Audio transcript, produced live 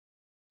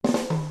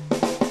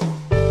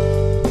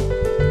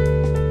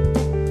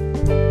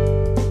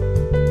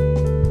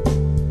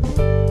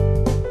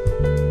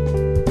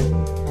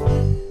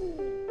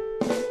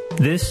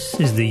This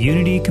is the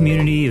Unity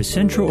Community of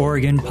Central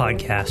Oregon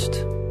podcast.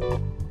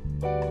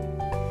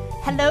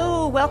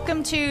 Hello,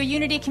 welcome to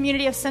Unity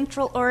Community of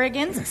Central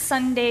Oregon's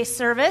Sunday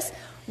service.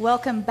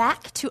 Welcome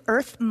back to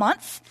Earth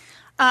Month.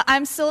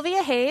 I'm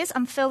Sylvia Hayes.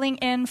 I'm filling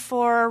in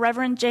for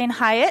Reverend Jane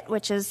Hyatt,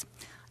 which is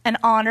an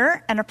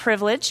honor and a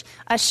privilege.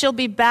 She'll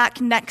be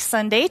back next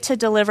Sunday to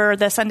deliver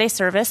the Sunday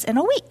service in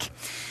a week.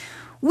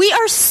 We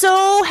are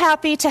so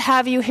happy to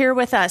have you here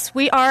with us.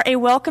 We are a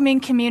welcoming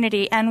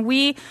community, and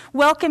we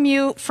welcome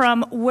you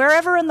from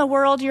wherever in the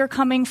world you're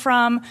coming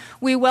from.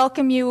 We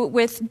welcome you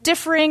with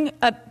differing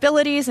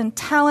abilities and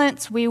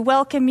talents. We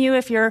welcome you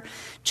if you're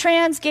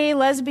trans, gay,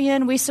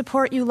 lesbian. We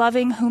support you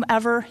loving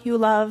whomever you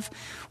love.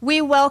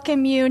 We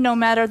welcome you no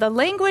matter the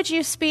language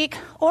you speak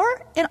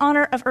or, in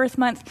honor of Earth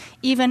Month,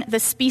 even the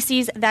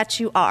species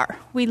that you are.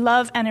 We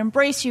love and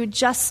embrace you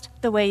just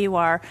the way you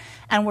are,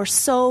 and we're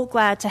so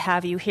glad to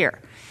have you here.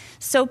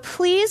 So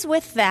please,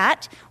 with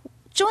that,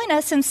 join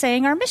us in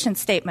saying our mission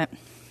statement.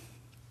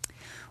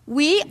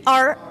 We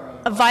are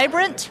a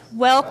vibrant,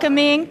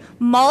 welcoming,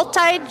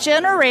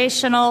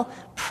 multi-generational,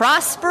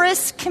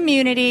 prosperous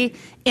community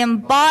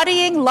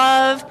embodying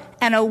love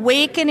and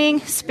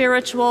awakening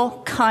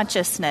spiritual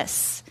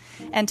consciousness.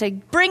 And to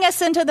bring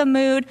us into the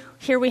mood,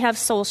 here we have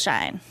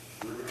Soulshine.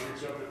 We're going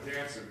to jump and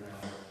dancing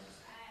now.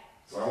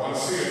 So I want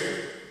to see it.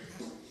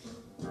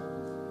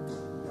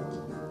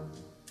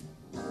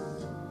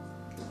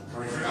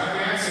 If you're not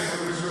dancing,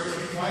 we're just going to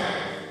keep playing.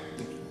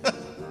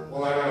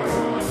 Well, I don't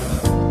know.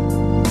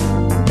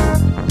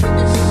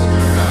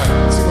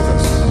 Sing with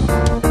us.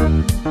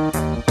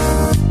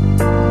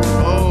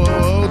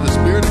 Oh, the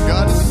Spirit of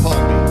God is upon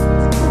me.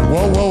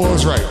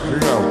 Whoa's right. Here we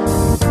go.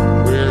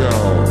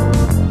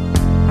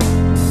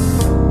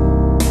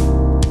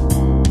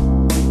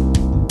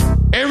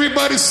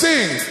 Everybody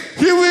sing.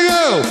 Here we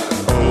go.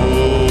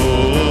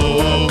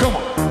 Oh, come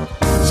on.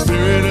 The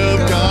Spirit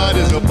of God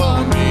is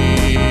upon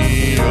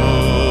me.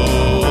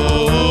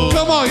 Oh,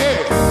 come on,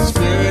 yeah. The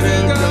Spirit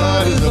of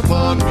God is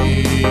upon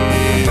me.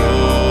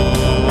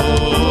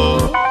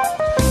 Oh,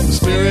 the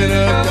Spirit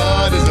of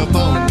God is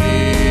upon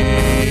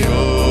me.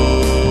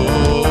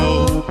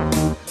 Oh,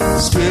 the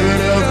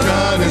Spirit of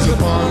God is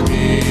upon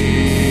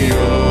me.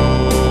 Oh,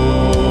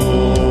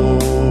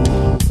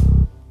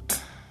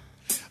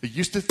 I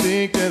used to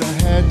think that I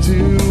had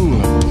to.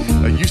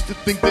 I used to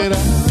think that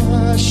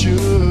I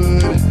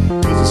should.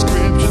 'Cause the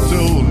scripture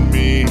told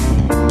me.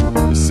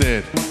 It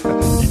said,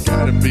 you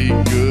gotta be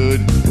good.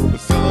 But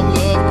some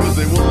love 'cause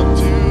they want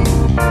to.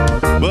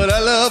 But I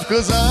love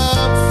 'cause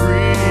I'm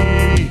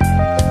free.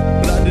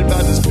 Blinded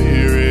by the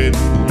Spirit.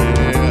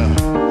 Yeah.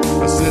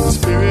 I said the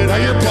Spirit Now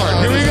your of part.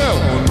 God Here we is go.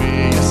 upon me.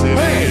 I said,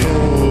 Hey.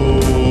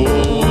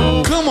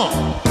 oh, Come on.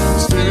 the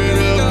Spirit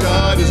of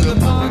God is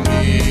upon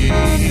me.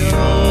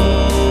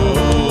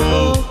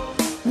 Oh,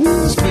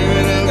 the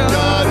Spirit of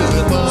God is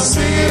upon me.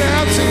 Sing it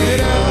out, sing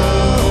it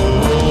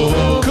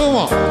out. Come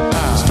on.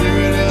 The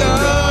Spirit of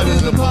God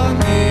is upon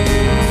me.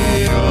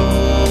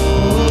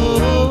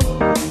 Oh,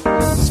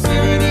 the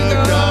Spirit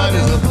of God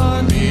is upon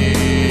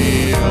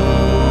me.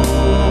 Oh,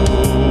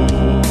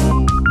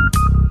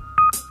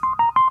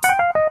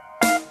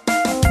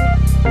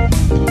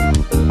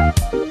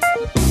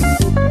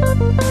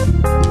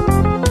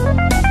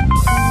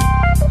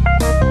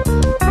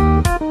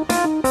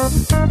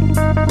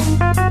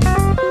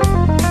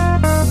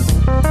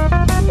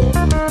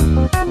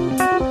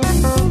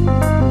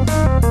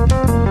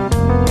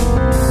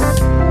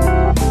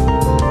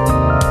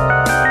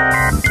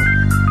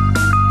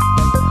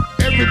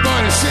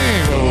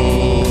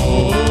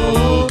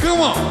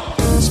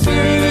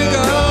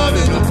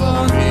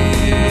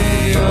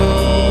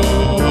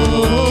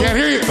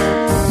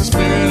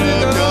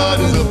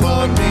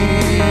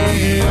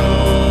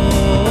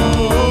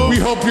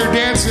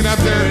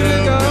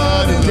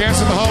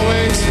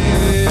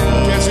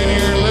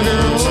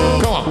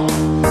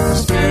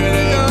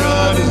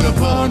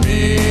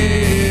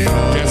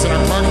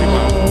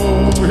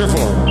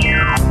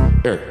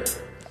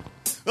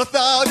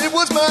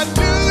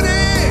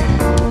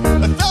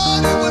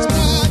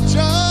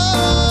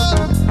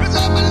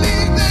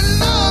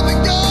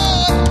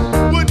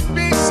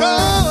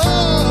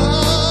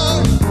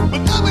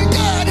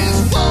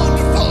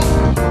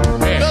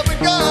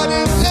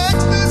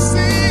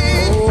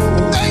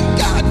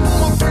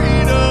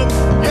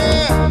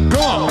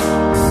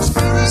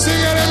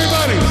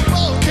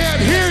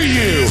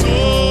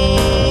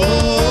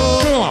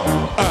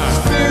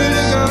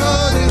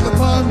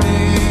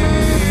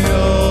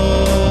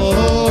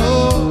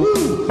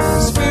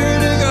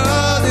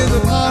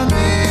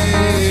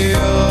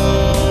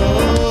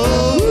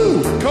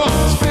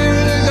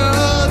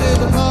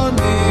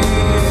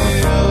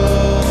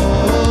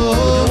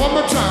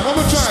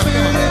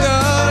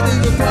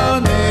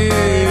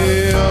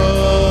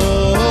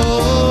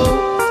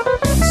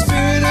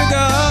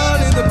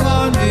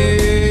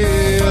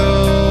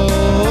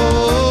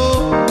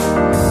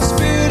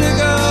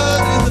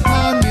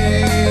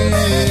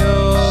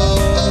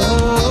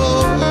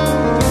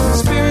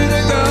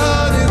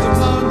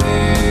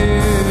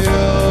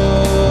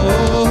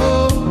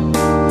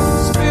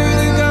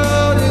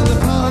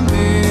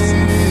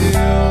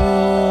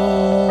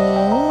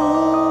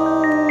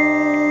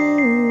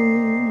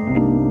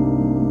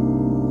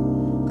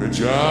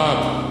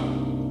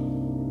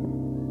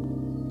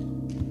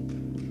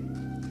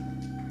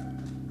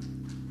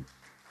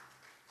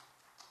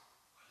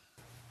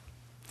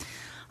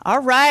 All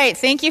right.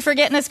 Thank you for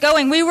getting us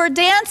going. We were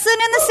dancing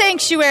in the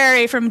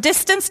sanctuary from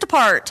distance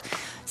apart.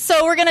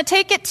 So we're going to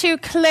take it to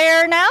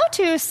Claire now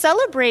to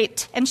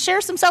celebrate and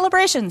share some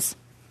celebrations.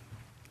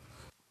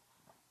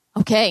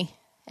 Okay.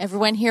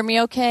 Everyone hear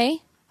me okay?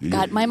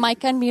 Got my mic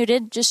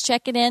unmuted. Just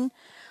checking in.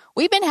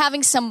 We've been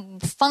having some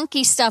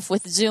funky stuff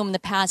with Zoom the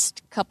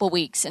past couple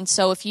weeks. And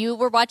so if you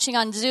were watching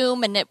on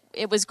Zoom and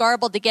it was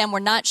garbled again, we're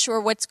not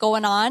sure what's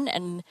going on.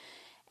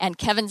 And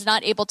Kevin's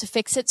not able to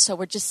fix it. So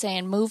we're just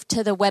saying move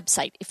to the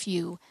website if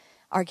you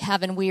are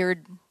having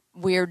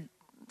weird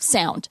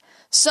sound.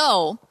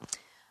 So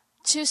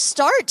to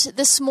start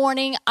this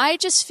morning, I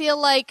just feel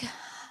like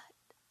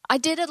I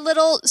did a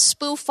little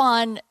spoof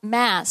on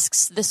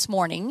masks this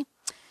morning.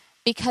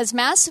 Because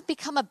masks have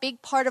become a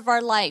big part of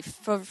our life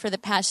for the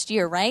past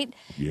year, right?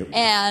 Yep.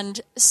 And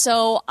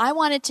so I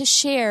wanted to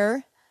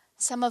share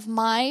some of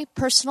my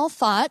personal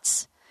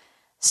thoughts.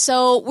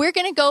 So we're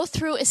going to go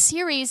through a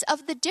series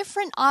of the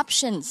different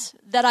options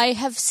that I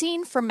have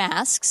seen for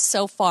masks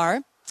so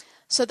far.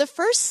 So the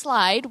first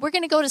slide, we're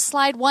going to go to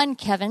slide 1,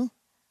 Kevin.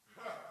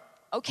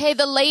 Okay,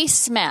 the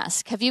lace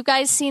mask. Have you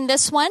guys seen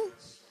this one?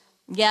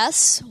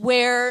 Yes,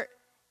 where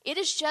it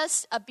is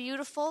just a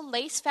beautiful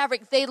lace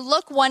fabric. They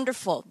look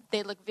wonderful.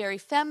 They look very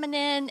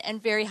feminine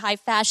and very high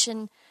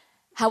fashion.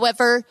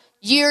 However,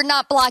 you're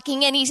not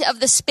blocking any of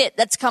the spit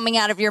that's coming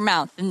out of your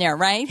mouth in there,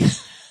 right?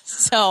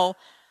 So,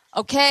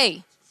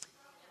 okay.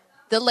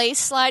 The lace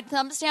slide,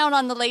 thumbs down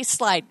on the lace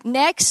slide.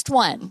 Next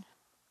one.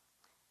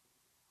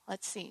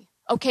 Let's see.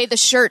 Okay, the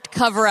shirt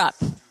cover up.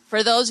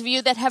 For those of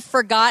you that have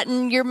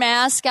forgotten your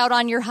mask out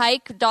on your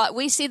hike,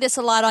 we see this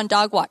a lot on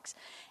dog walks.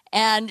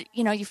 And,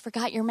 you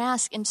forgot your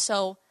mask, and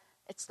so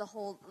it's the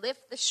whole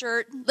lift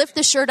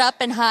the shirt up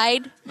and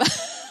hide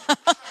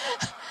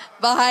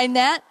behind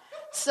that.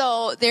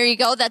 So there you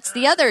go. That's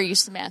the other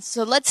use of mask.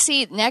 So let's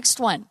see. Next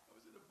one.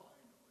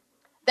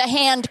 The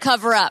hand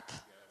cover up.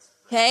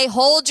 Okay.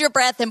 Hold your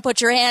breath and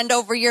put your hand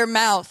over your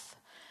mouth.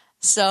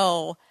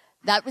 So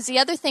that was the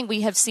other thing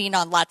we have seen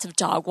on lots of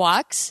dog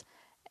walks.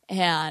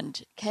 And,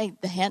 okay,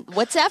 the hand.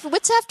 What's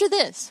after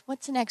this?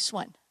 What's the next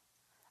one?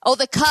 Oh,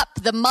 the cup,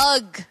 the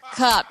mug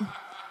cup.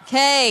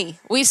 Okay,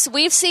 we've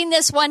seen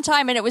this one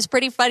time, and it was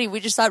pretty funny. We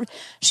just thought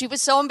she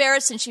was so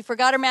embarrassed, and she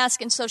forgot her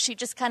mask, and so she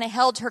just kind of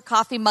held her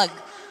coffee mug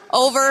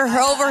over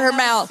her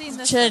mouth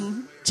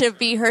to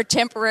be her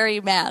temporary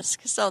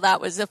mask. So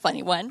that was a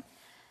funny one.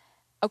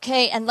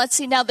 Okay, and let's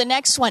see now the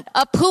next one,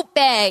 a poop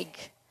bag.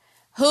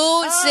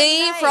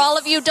 Nice. For all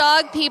of you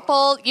dog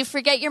people, you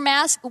forget your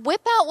mask,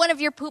 whip out one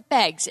of your poop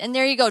bags, and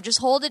there you go. Just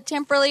hold it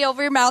temporarily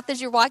over your mouth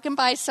as you're walking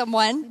by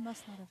someone,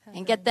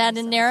 and get that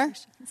in there.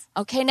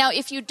 Okay, now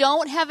if you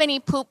don't have any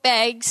poop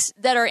bags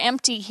that are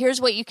empty,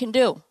 here's what you can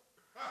do.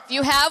 If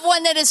you have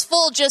one that is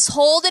full, just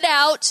hold it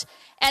out,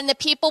 and the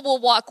people will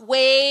walk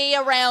way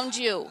around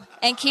you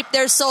and keep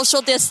their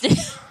social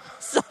distance.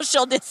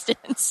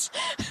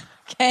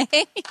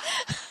 Okay?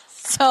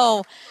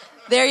 So,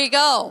 there you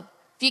go.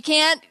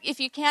 If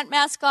you can't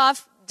mask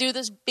off, do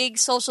this big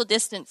social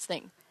distance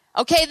thing.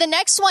 Okay, the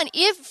next one,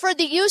 for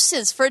the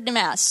uses for the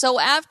mask. So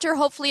after,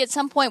 hopefully at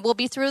some point, we'll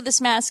be through this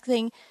mask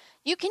thing.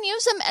 You can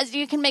use them as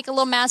you can make a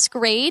little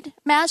masquerade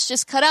mask.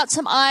 Just cut out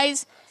some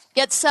eyes,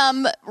 get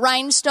some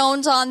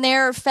rhinestones on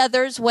there,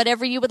 feathers,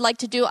 whatever you would like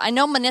to do. I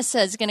know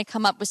Manissa is going to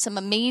come up with some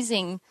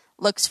amazing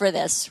looks for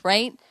this,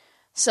 right?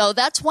 So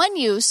that's one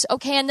use.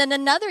 Okay, and then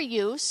another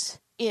use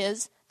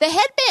is the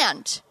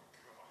headband.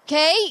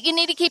 Okay, you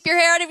need to keep your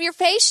hair out of your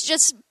face.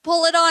 Just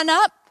pull it on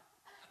up,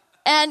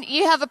 and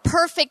you have a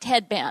perfect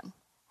headband.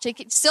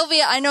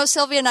 Sylvia, I know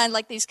Sylvia and I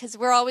like these because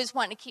we're always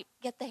wanting to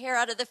get the hair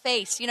out of the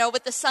face,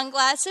 with the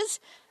sunglasses.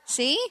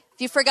 See?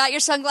 If you forgot your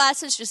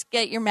sunglasses, just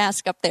get your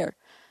mask up there.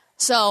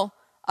 So,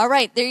 all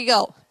right, there you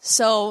go.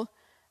 So,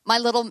 my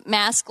little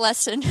mask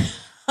lesson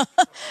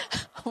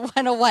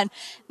 101.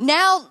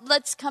 Now,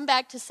 let's come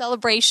back to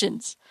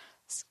celebrations.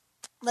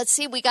 Let's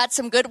see, we got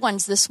some good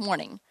ones this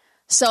morning.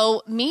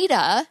 So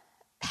Mita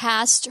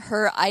passed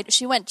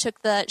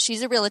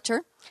she's a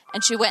realtor,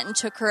 and she went and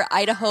took her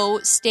Idaho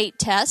state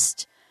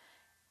test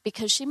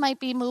because she might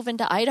be moving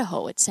to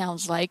Idaho, it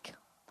sounds like.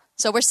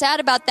 So we're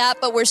sad about that,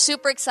 but we're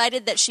super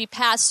excited that she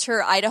passed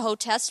her Idaho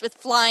test with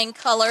flying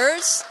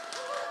colors.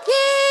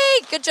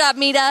 Yay! Good job,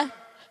 Mita.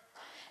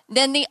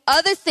 Then the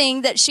other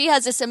thing that she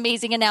has this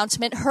amazing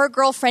announcement, her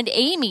girlfriend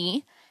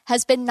Amy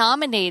has been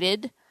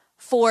nominated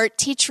for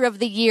Teacher of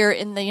the Year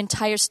in the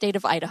entire state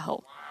of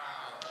Idaho.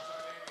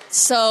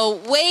 So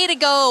way to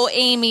go,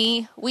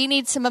 Amy. We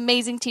need some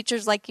amazing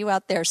teachers like you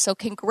out there. So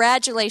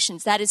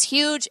congratulations. That is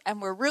huge, and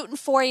we're rooting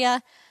for you,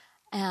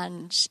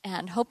 and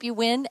hope you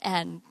win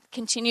and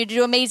continue to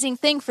do amazing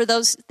things for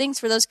those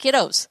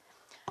kiddos.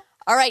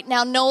 All right,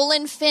 now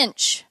Nolan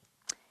Finch.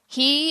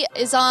 He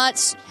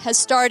has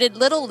started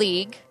Little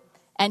League,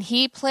 and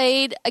he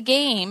played a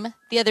game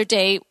the other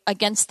day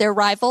against their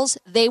rivals.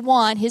 They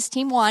won. His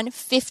team won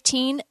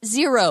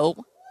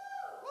 15-0.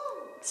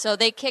 So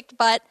they kicked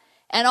butt.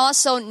 And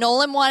also,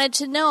 Nolan wanted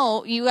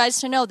you guys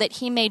to know that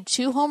he made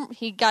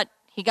he got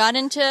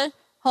into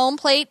home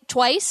plate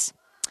twice,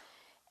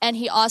 and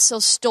he also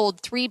stole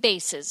 3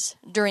 bases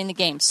during the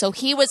game. So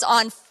he was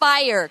on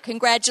fire.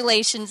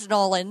 Congratulations,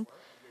 Nolan.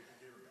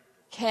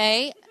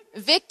 Okay.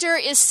 Victor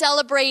is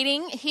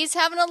celebrating. He's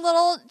having a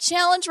little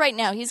challenge right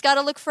now. He's got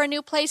to look for a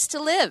new place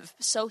to live.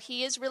 So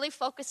he is really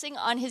focusing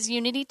on his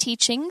unity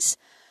teachings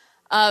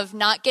of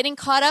not getting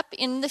caught up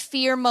in the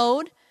fear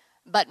mode,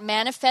 but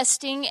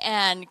manifesting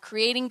and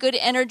creating good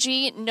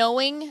energy,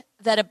 knowing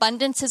that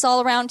abundance is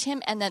all around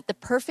him and that the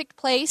perfect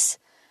place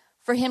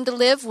for him to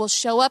live will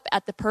show up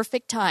at the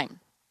perfect time.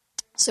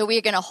 So we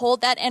are going to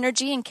hold that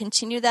energy and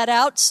continue that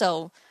out.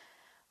 So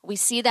we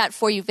see that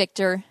for you,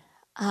 Victor.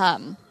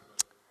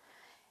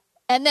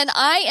 And then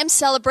I am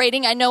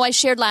celebrating. I know I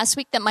shared last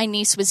week that my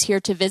niece was here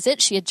to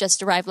visit. She had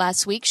just arrived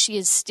last week. She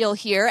is still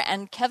here.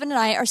 And Kevin and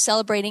I are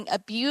celebrating a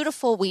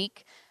beautiful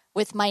week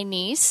with my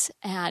niece.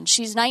 And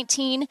she's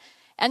 19.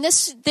 And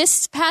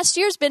this past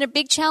year has been a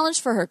big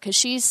challenge for her because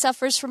she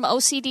suffers from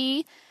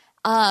OCD,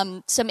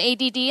 some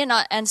ADD,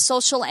 and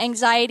social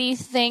anxiety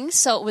things.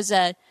 So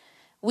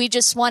we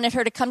just wanted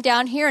her to come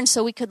down here and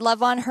so we could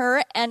love on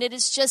her. And it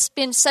has just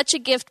been such a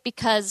gift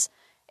because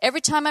every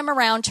time I'm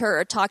around her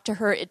or talk to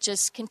her, it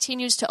just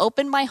continues to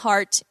open my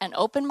heart and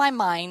open my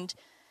mind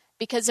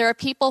because there are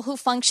people who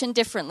function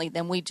differently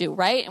than we do,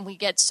 right? And we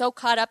get so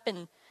caught up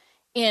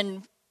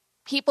in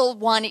people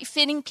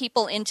fitting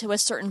people into a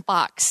certain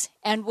box.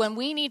 And when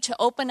we need to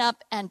open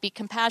up and be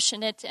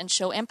compassionate and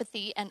show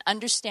empathy and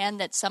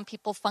understand that some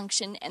people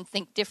function and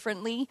think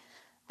differently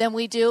than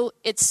we do,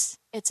 it's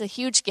a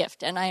huge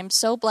gift. And I am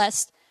so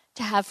blessed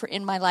to have her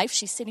in my life.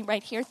 She's sitting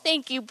right here.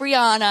 Thank you,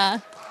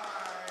 Brianna.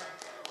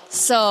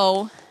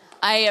 So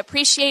I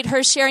appreciate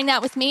her sharing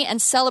that with me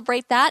and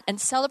celebrate that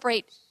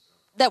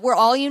we're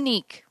all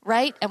unique,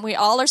 right? And we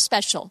all are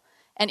special.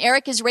 And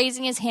Eric is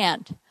raising his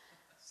hand.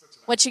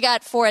 What you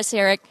got for us,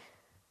 Eric?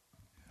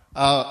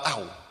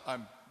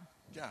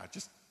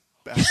 Just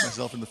bashed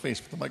myself in the face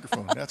with the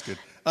microphone. That's good.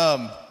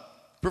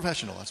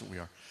 Professional, that's what we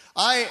are.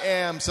 I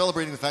am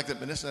celebrating the fact that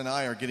Vanessa and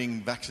I are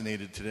getting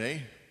vaccinated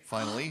today,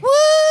 finally.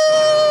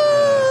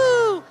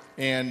 Woo!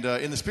 And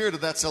in the spirit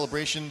of that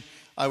celebration,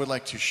 I would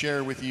like to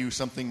share with you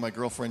something my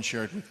girlfriend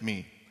shared with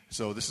me.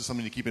 So this is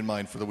something to keep in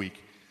mind for the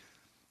week.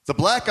 The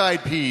Black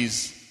Eyed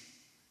Peas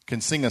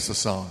can sing us a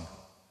song,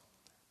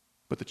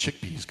 but the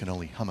chickpeas can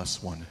only hum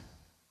us one.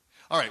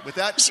 All right, with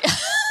that,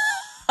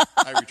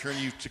 I return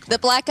you to Clint. The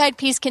Black Eyed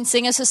Peas can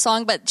sing us a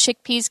song, but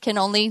chickpeas can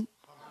only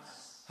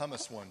hum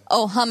us one.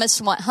 Oh, hum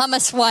us one. Hum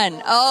us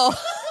one. Oh.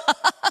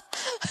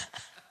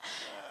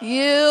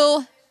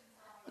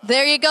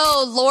 There you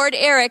go, Lord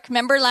Eric.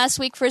 Remember last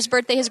week for his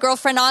birthday, his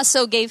girlfriend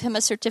also gave him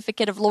a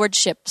certificate of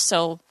lordship.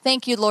 So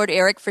thank you, Lord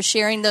Eric, for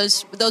sharing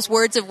those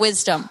words of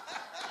wisdom.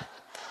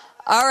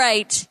 All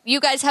right. You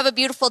guys have a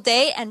beautiful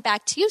day, and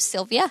back to you,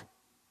 Sylvia.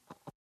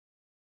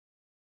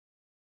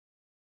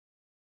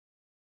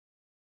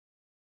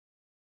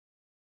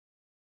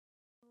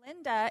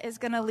 Linda is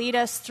going to lead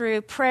us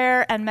through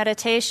prayer and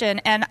meditation.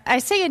 And I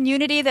say in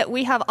Unity that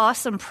we have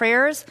awesome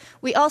prayers.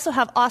 We also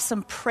have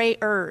awesome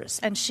prayers,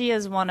 and she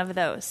is one of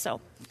those.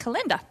 So,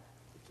 Kalinda.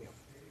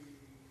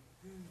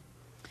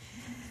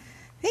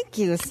 Thank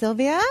you,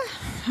 Sylvia.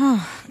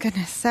 Oh,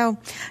 goodness. So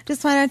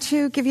just wanted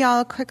to give you all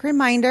a quick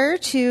reminder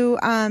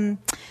to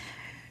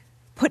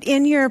put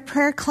in your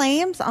prayer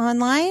claims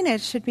online.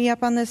 It should be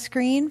up on the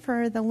screen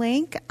for the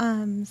link.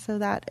 So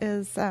that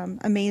is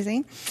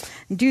amazing.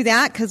 Do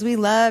that because we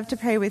love to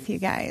pray with you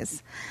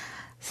guys.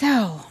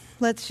 So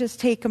let's just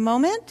take a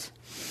moment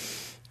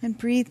and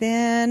breathe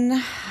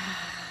in.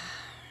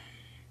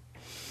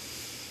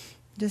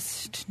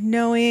 Just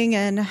knowing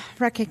and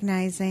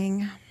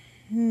recognizing.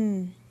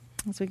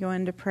 As we go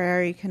into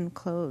prayer, you can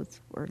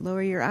close or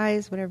lower your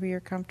eyes, whatever you're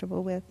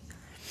comfortable with.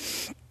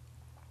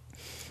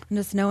 And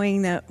just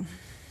knowing that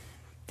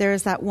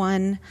there's that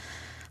one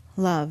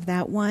love,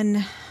 that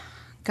one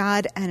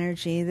God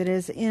energy that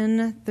is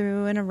in,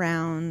 through, and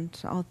around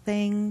all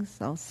things,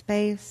 all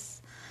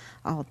space,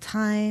 all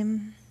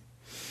time.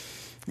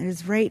 It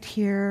is right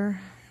here,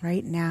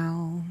 right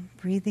now,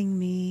 breathing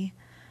me,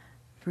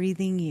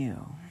 breathing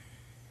you.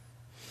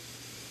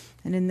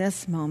 And in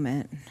this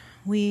moment,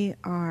 we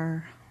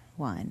are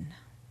one.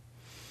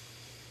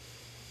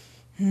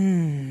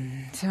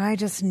 So I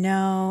just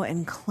know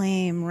and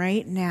claim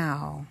right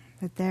now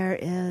that there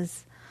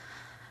is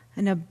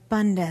an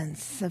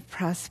abundance of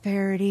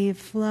prosperity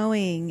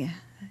flowing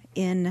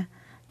into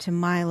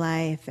my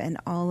life and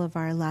all of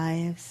our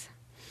lives.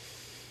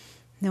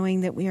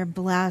 Knowing that we are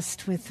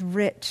blessed with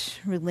rich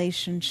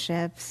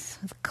relationships,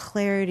 with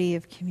clarity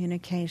of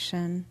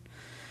communication.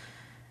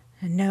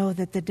 And know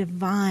that the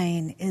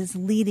divine is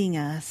leading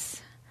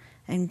us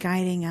and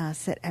guiding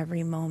us at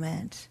every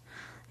moment.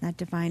 That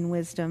divine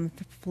wisdom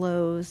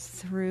flows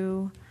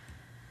through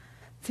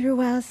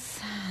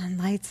us and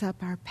lights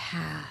up our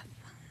path.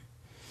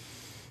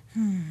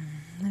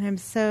 And I'm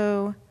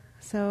so,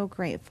 so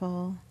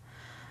grateful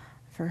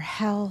for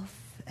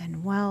health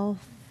and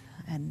wealth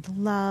and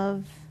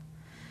love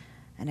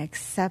and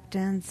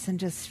acceptance and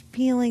just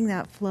feeling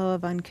that flow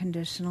of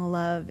unconditional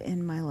love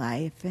in my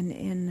life and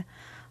in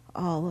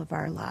all of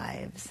our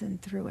lives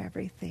and through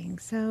everything.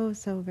 So,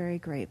 so very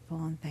grateful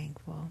and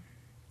thankful.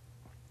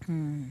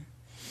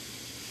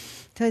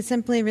 So I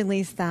simply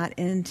release that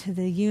into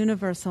the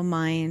universal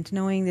mind,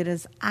 knowing that it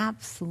is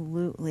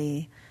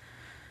absolutely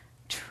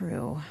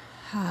true.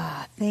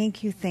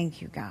 Thank you,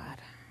 God.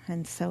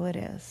 And so it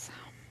is.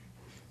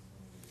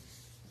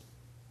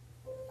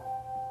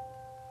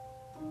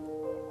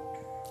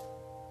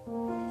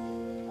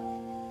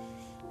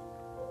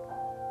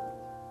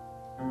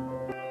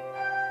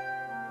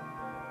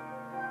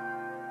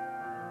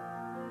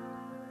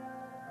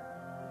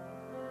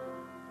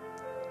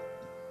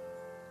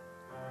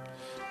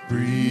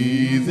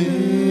 Breathe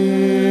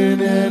in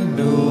and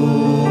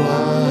know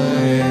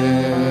I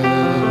am.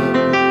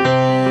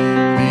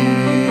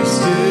 Be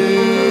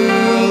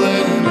still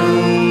and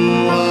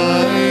know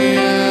I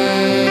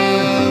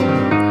am.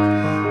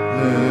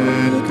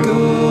 Let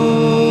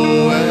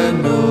go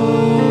and know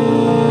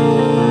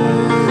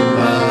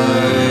I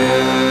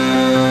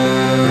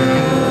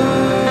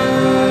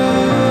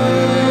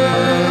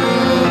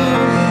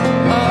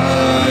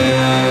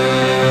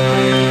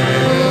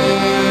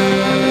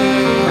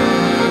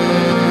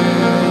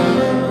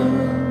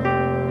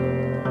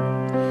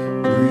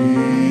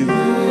breathe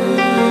in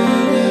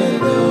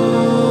and know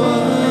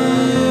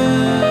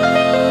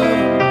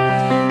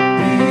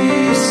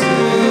be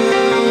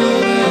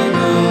still and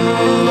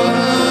know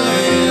I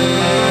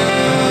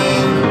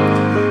am.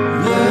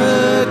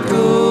 Let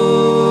go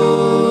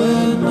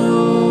and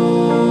know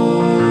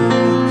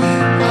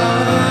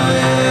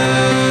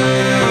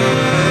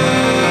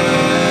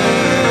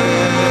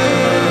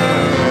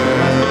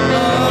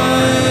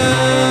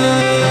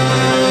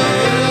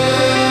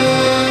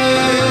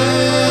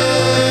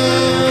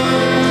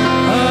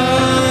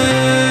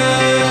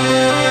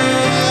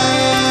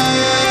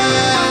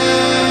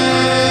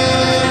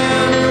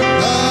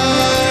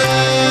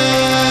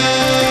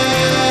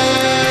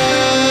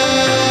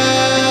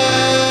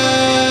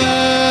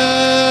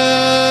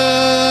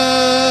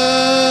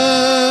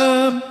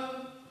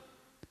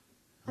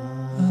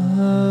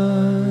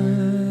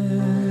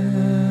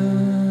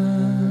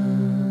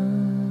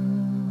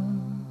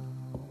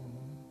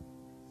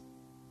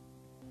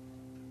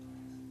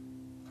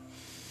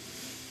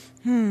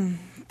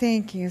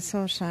Thank you,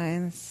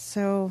 Soulshine.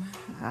 So,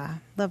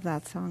 love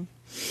that song.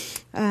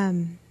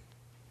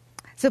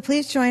 So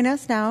please join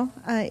us now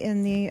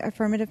in the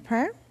affirmative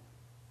prayer.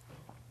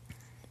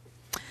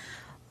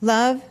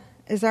 Love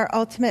is our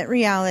ultimate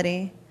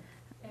reality,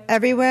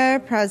 everywhere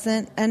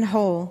present and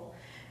whole.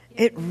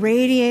 It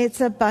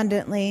radiates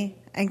abundantly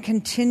and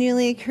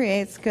continually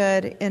creates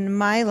good in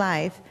my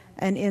life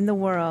and in the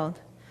world.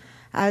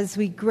 As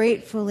we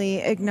gratefully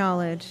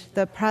acknowledge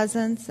the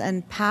presence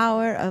and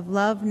power of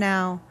love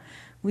now,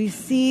 we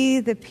see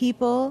the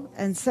people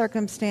and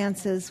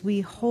circumstances we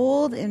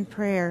hold in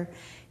prayer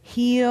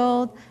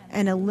healed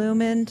and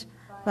illumined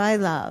by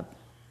love.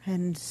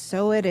 And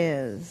so it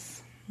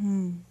is.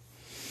 So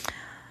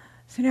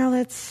now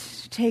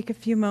let's take a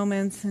few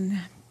moments and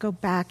go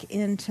back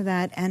into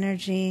that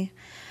energy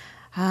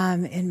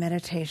in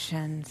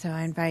meditation. So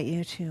I invite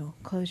you to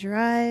close your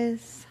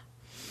eyes.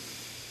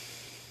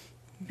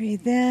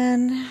 Breathe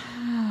in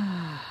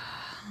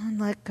and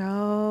let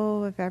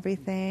go of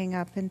everything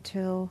up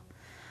until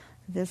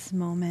this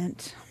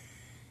moment.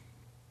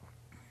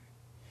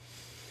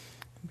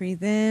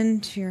 Breathe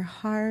into your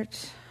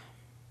heart.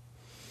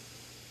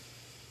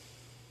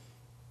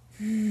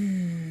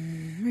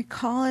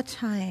 Recall a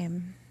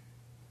time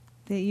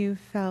that you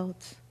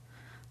felt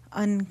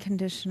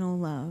unconditional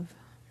love.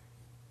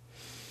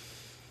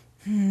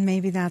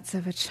 Maybe that's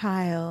of a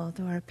child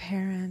or a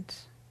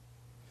parent.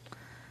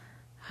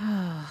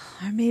 Or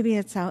maybe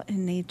it's out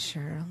in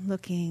nature,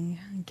 looking,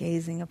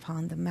 gazing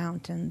upon the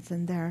mountains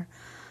and their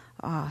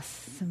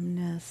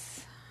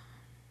awesomeness.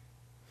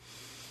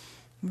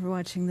 We're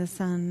watching the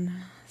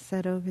sun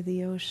set over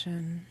the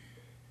ocean.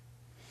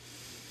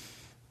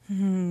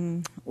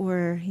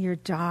 Or your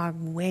dog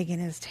wagging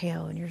his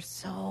tail and you're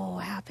so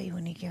happy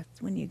when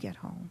you get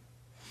home.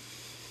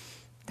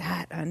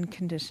 That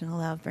unconditional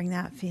love, bring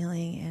that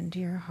feeling into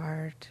your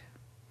heart.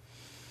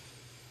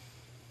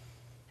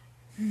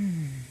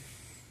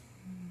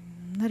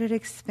 Let it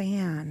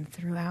expand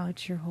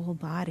throughout your whole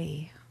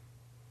body.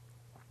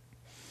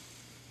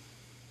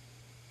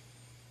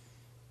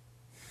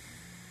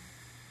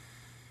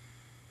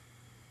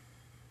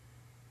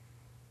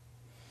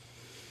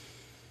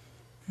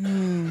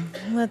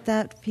 Let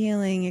that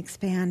feeling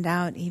expand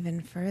out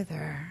even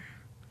further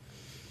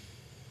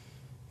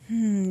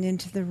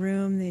into the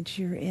room that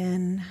you're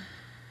in.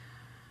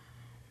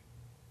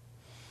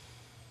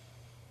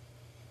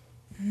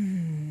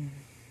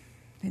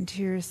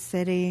 Into your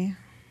city.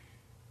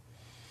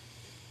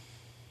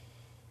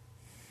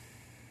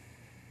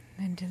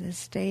 Into the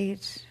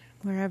state,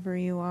 wherever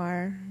you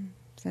are,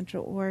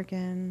 Central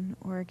Oregon.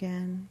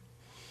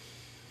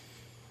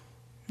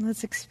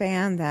 Let's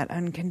expand that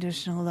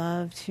unconditional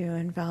love to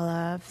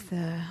envelop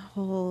the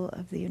whole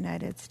of the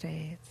United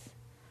States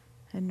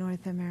and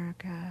North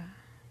America.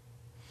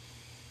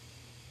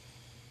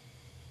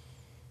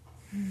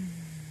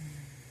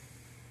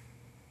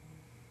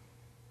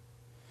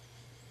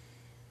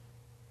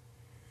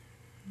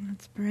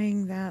 Let's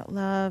bring that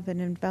love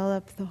and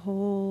envelop the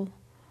whole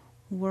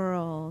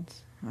world,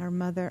 our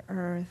Mother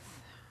Earth.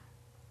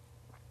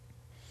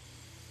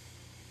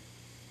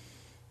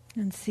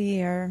 And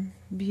see our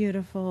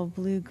beautiful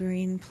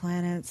blue-green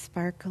planet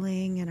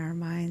sparkling in our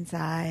mind's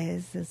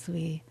eyes as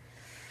we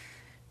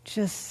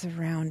just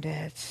surround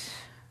it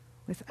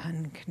with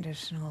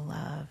unconditional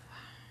love.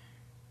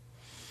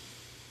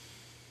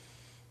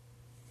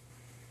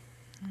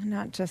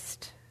 Not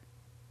just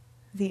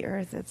the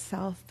earth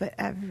itself, but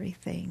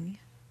everything.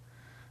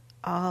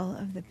 All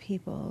of the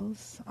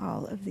peoples,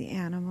 all of the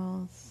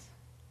animals,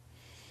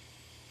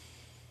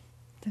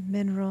 the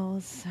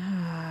minerals.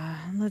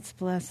 Let's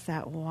bless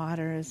that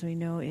water as we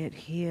know it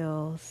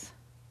heals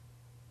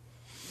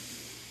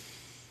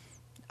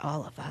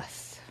all of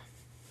us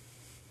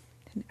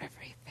and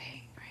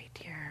everything right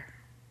here.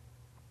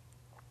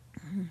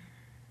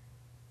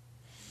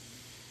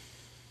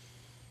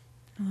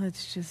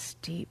 Let's just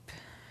steep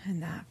in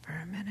that for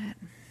a minute.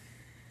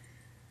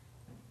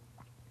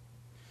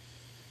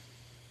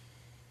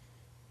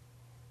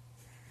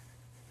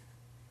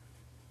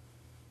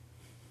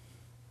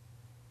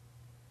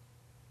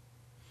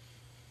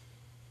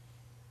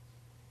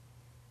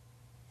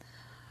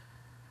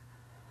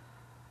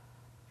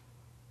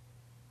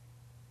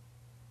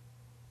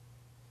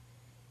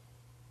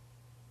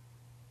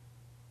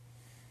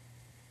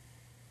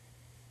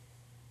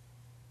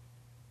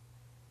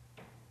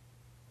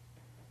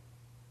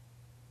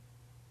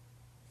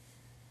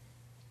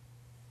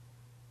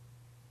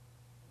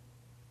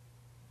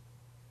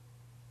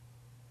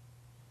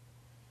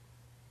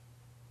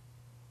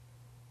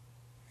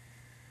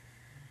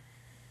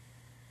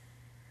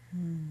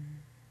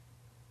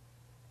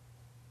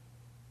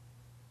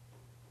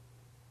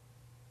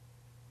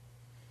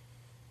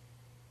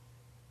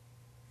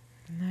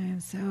 And I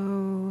am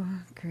so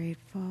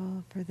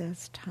grateful for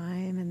this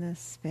time and this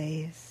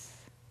space.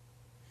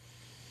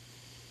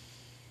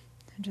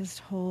 And just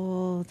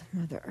hold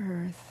Mother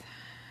Earth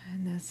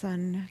and this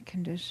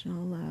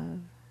unconditional love.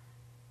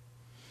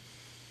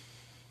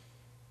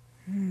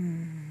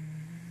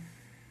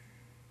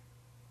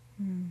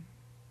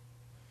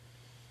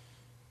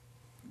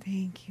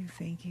 Thank you,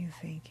 thank you,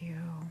 thank you.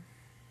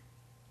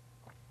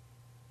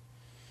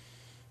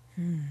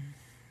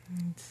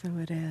 And so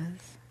it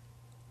is.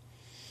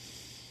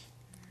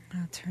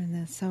 I'll turn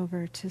this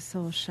over to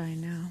Soulshine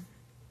now.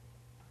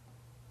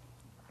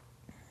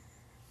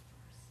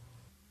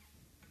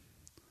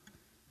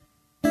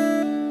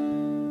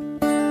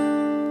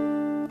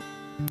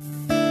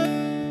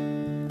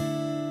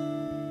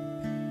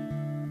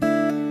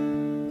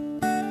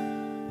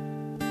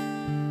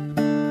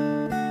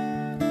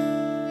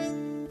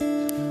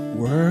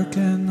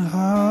 Working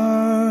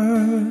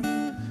hard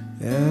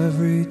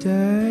every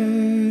day.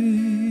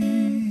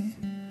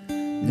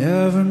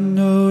 Never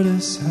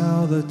notice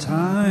how the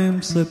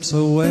time slips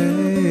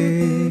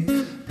away.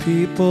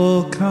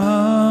 People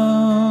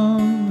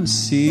come,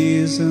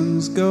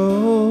 seasons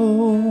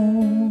go.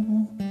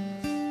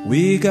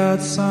 We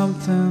got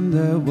something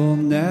that will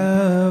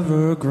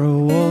never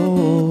grow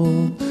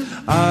old.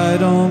 I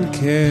don't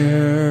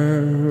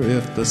care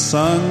if the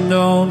sun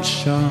don't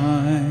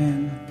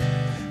shine.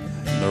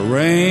 The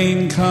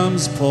rain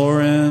comes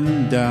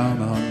pouring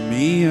down on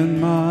me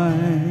and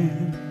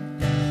mine.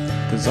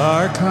 'Cause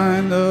our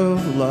kind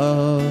of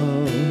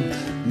love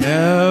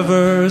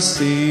never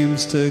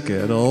seems to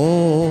get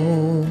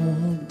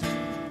old.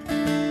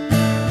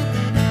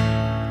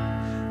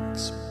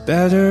 It's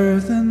better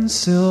than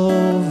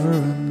silver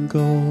and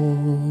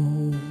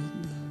gold.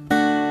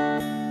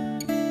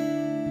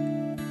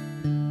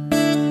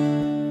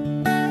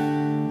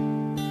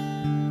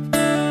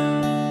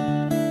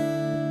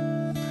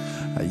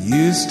 I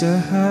used to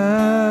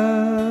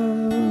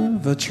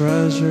have a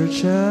treasure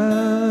chest,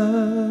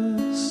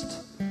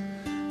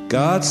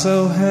 got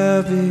so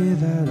heavy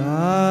that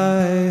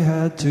I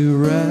had to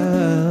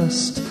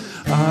rest.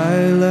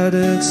 I let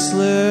it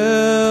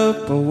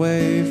slip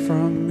away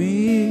from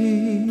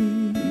me,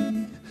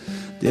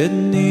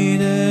 didn't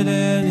need it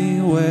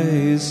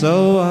anyway,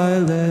 so I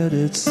let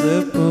it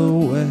slip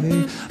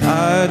away.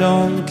 I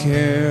don't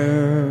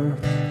care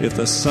if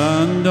the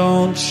sun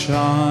don't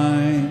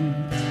shine,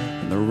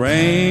 the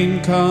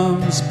rain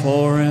comes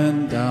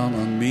pouring down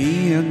on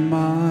me and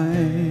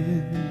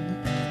mine.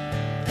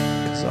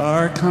 'Cause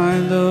our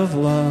kind of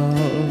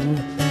love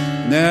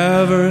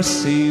never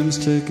seems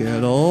to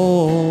get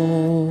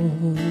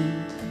old.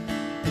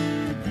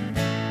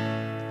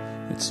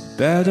 It's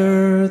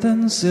better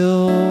than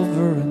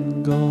silver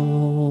and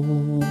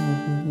gold.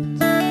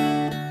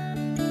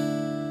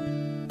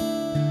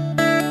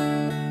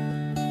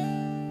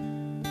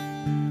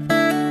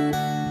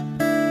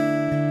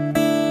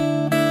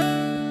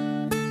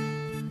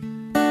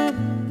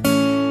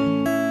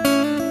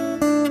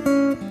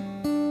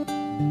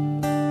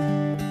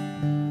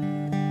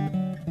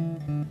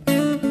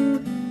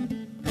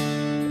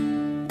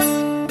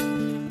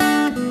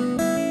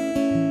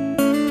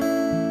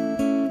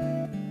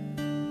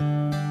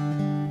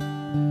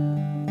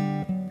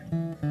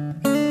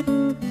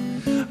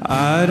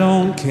 I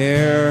don't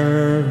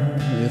care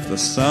if the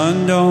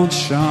sun don't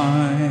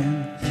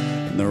shine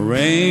and the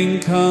rain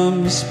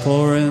comes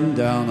pouring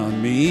down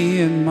on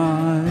me and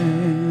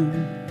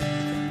mine.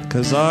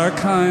 'Cause our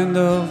kind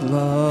of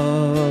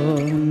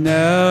love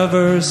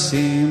never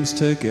seems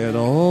to get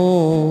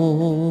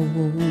old.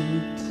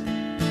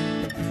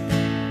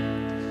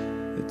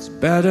 It's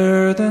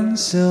better than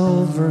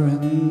silver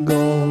and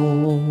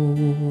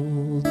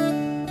gold.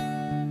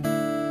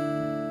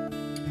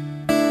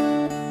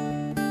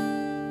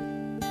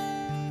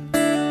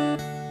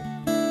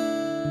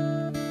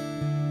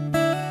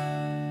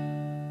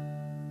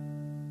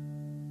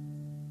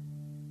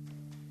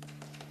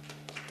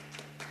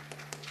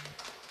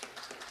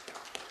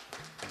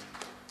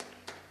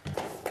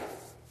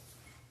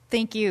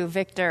 Thank you,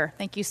 Victor.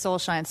 Thank you,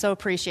 Soulshine. So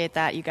appreciate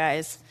that, you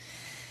guys.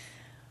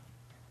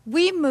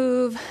 We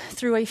move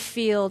through a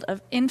field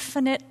of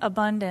infinite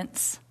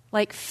abundance,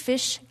 like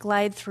fish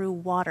glide through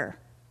water.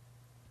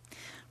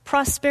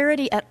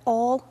 Prosperity at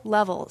all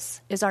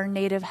levels is our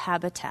native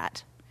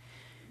habitat.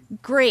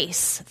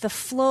 Grace, the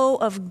flow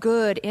of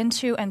good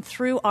into and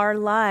through our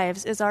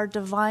lives, is our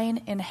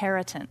divine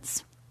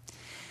inheritance.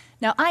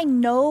 Now, I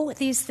know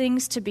these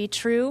things to be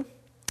true,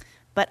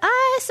 but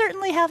I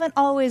certainly haven't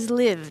always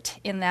lived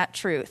in that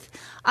truth.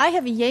 I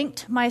have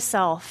yanked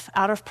myself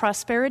out of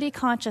prosperity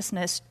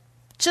consciousness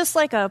just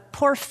like a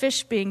poor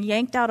fish being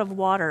yanked out of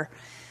water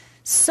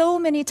so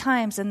many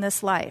times in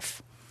this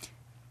life.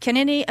 Can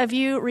any of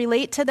you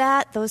relate to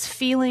that? Those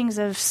feelings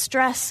of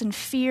stress and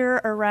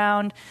fear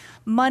around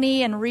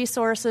money and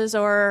resources,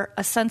 or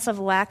a sense of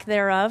lack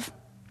thereof?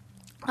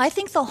 I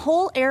think the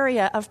whole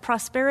area of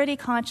prosperity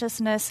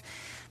consciousness,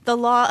 the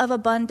law of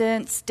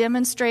abundance,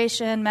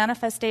 demonstration,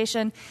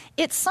 manifestation,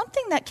 it's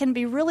something that can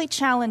be really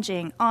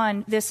challenging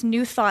on this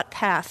new thought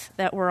path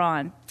that we're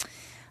on.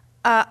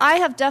 I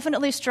have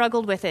definitely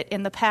struggled with it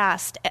in the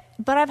past,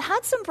 but I've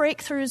had some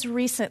breakthroughs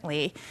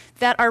recently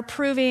that are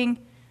proving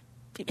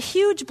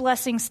huge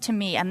blessings to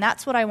me, and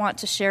that's what I want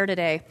to share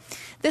today.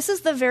 This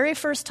is the very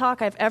first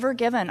talk I've ever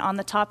given on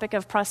the topic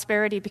of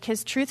prosperity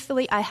because,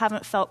 truthfully, I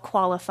haven't felt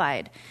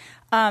qualified.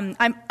 I'm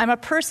a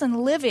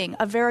person living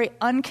a very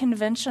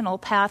unconventional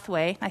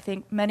pathway. I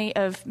think many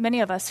of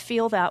us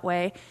feel that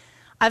way.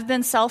 I've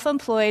been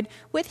self-employed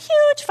with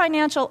huge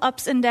financial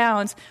ups and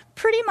downs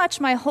pretty much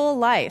my whole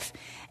life.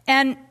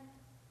 And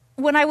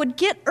when I would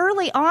get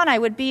earlier on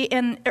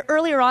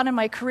in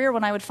my career,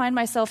 when I would find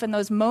myself in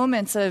those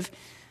moments of,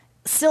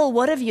 Sil,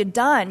 what have you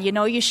done? You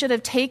know, you should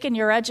have taken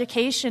your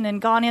education and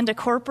gone into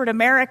corporate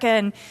America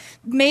and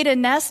made a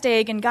nest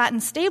egg and gotten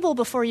stable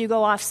before you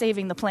go off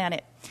saving the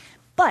planet.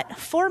 But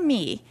for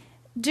me,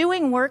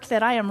 doing work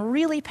that I am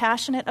really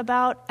passionate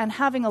about and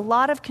having a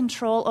lot of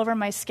control over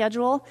my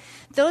schedule,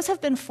 those have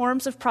been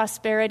forms of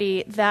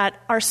prosperity that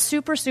are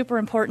super, super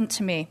important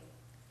to me.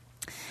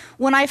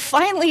 When I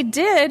finally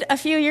did, a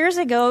few years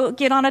ago,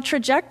 get on a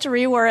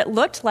trajectory where it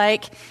looked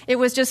like it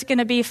was just going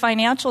to be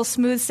financial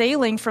smooth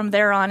sailing from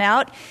there on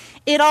out,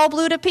 it all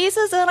blew to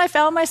pieces and I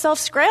found myself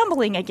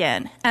scrambling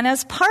again. And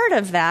as part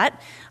of that,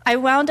 I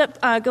wound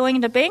up going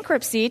into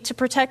bankruptcy to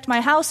protect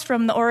my house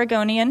from the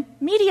Oregonian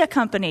media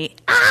company.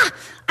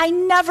 I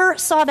never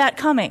saw that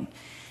coming.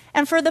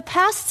 And for the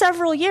past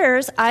several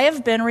years, I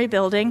have been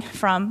rebuilding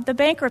from the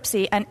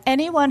bankruptcy. And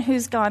anyone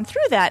who's gone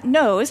through that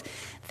knows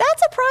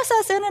that's a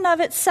process in and of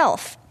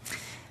itself.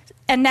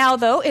 And now,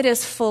 though, it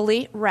is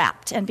fully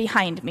wrapped and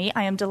behind me,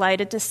 I am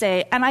delighted to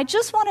say. And I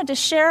just wanted to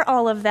share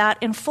all of that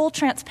in full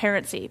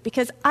transparency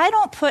because I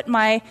don't put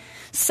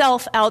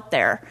myself out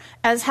there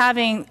as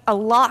having a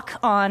lock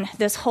on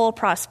this whole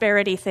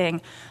prosperity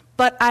thing.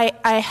 But I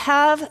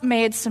have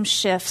made some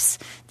shifts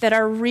that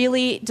are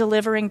really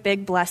delivering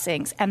big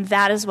blessings, and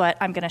that is what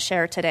I'm going to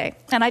share today.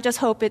 And I just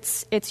hope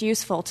it's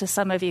useful to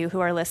some of you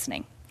who are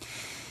listening.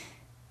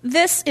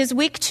 This is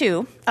week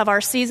 2 of our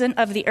season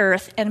of the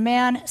earth, and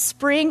man,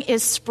 spring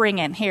is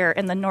springing here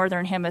in the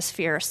northern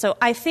hemisphere. So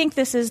I think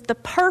this is the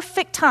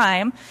perfect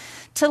time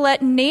to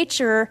let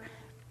nature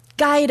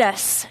guide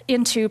us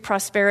into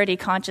prosperity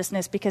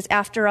consciousness because,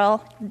 after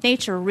all,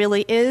 nature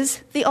really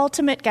is the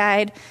ultimate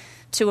guide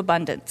to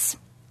abundance.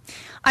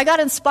 I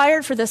got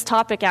inspired for this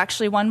topic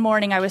actually one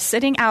morning. I was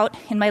sitting out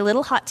in my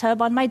little hot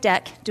tub on my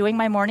deck doing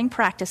my morning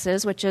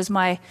practices, which is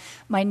my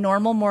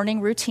normal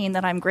morning routine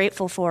that I'm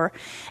grateful for.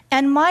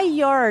 And my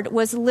yard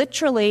was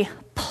literally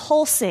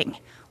pulsing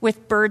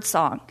with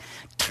birdsong,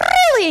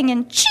 trilling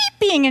and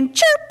cheeping and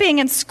chirping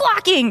and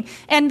squawking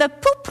and the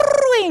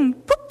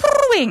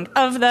poo-pooing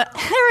of the,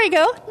 there we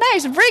go,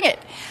 nice, bring it.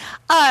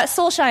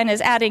 Soulshine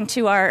is adding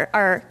to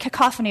our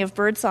cacophony of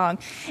birdsong.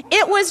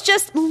 It was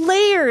just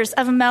layers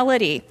of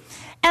melody.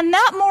 And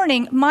that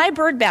morning, my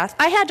bird bath,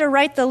 I had to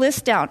write the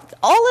list down.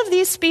 All of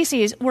these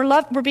species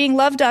were being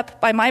loved up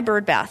by my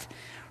bird bath.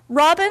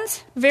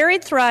 Robins,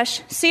 varied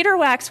thrush, cedar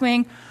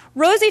waxwing,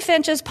 rosy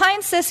finches,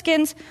 pine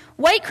siskins,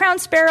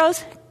 white-crowned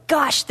sparrows.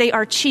 Gosh, they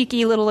are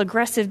cheeky little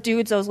aggressive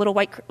dudes, those little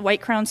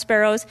white-crowned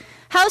sparrows.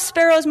 House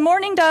sparrows,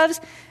 mourning doves,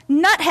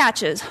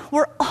 nuthatches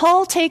were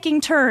all taking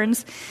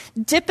turns,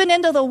 dipping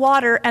into the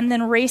water and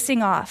then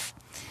racing off.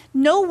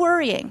 No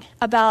worrying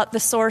about the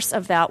source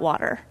of that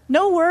water.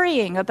 No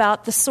worrying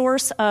about the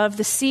source of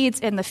the seeds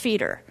in the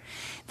feeder.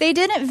 They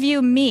didn't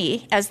view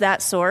me as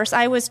that source.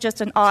 I was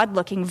just an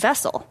odd-looking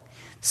vessel.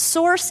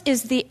 Source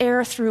is the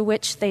air through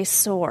which they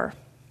soar.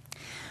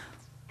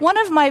 One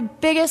of my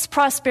biggest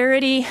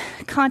prosperity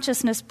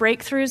consciousness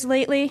breakthroughs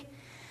lately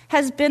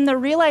has been the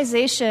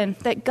realization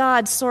that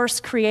God, source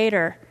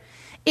creator,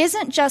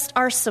 isn't just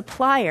our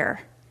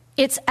supplier,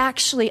 it's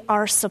actually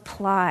our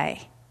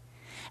supply.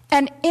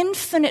 An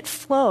infinite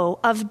flow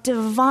of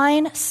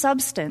divine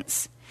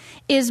substance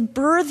is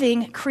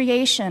birthing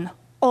creation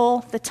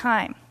all the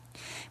time.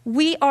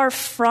 We are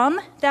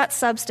from that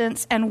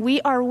substance, and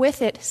we are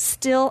with it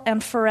still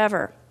and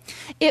forever.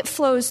 It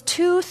flows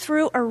to,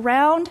 through,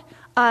 around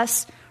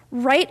us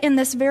right in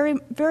this very,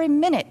 very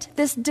minute,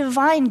 this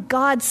divine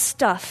God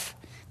stuff,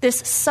 this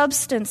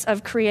substance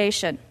of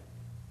creation.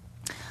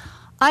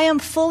 I am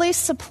fully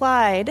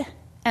supplied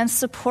and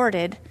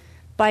supported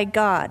by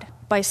God,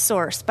 by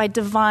source, by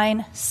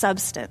divine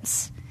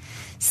substance.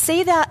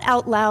 Say that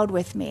out loud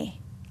with me.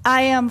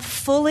 I am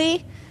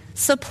fully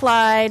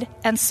supplied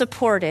and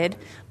supported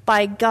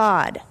by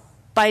God,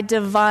 by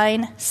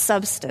divine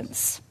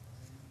substance.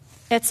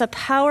 It's a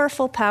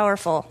powerful,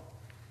 powerful,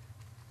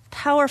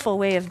 powerful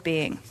way of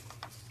being.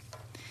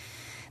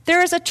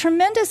 There is a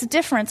tremendous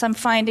difference I'm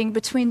finding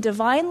between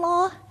divine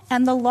law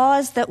and the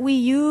laws that we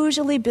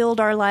usually build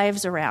our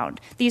lives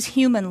around, these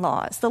human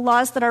laws, the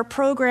laws that our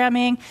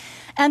programming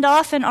and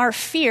often our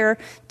fear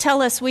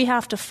tell us we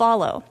have to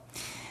follow.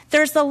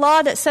 There's the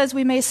law that says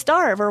we may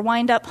starve or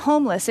wind up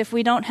homeless if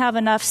we don't have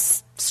enough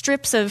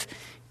strips of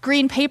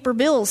green paper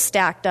bills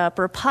stacked up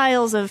or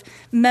piles of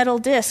metal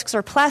discs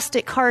or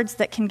plastic cards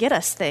that can get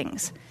us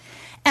things.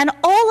 And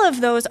all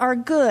of those are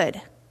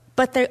good,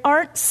 but they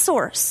aren't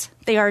source.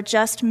 They are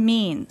just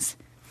means.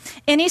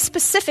 Any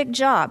specific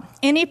job,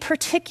 any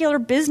particular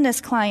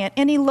business client,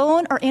 any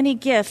loan or any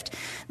gift,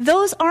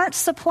 those aren't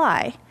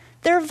supply.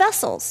 They're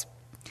vessels.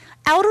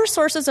 Outer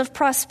sources of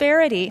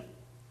prosperity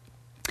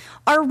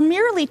are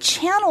merely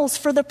channels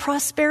for the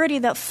prosperity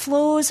that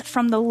flows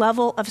from the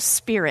level of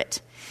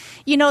spirit.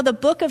 You know, the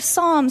book of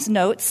Psalms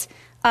notes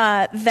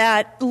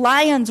that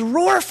lions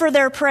roar for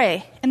their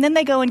prey, and then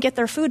they go and get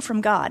their food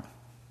from God.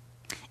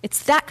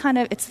 It's that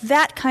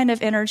kind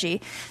of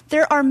energy.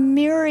 There are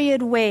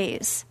myriad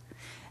ways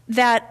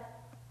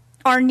that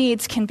our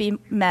needs can be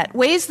met,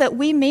 ways that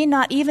we may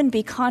not even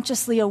be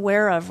consciously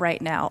aware of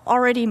right now,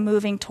 already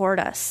moving toward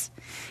us.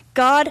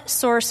 God,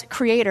 source,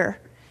 creator,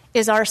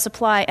 is our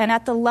supply, and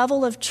at the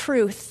level of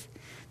truth,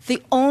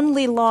 the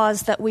only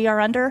laws that we are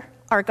under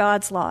are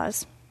God's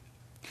laws.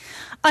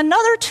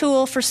 Another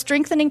tool for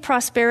strengthening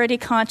prosperity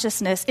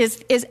consciousness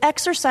is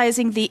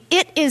exercising the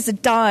 "it is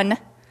done"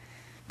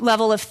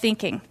 level of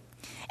thinking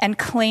and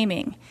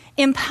claiming.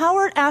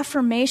 Empowered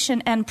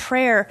affirmation and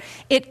prayer,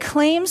 it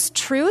claims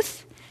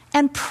truth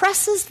and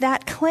presses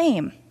that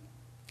claim.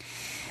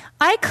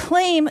 I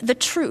claim the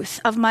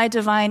truth of my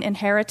divine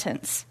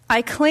inheritance.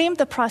 I claim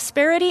the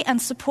prosperity and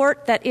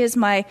support that is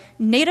my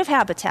native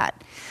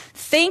habitat.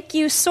 Thank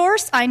you,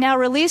 Source. I now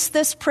release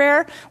this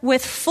prayer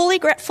with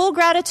full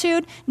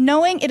gratitude,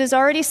 knowing it is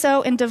already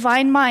so in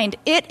divine mind.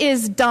 It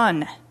is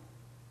done.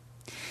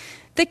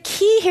 The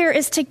key here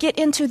is to get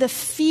into the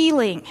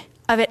feeling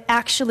of it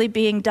actually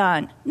being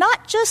done.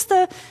 Not just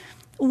the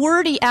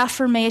wordy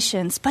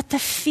affirmations, but the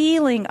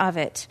feeling of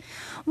it.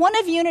 One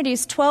of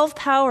Unity's 12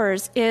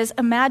 powers is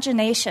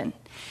imagination,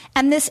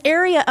 and this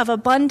area of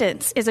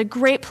abundance is a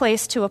great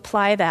place to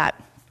apply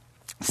that.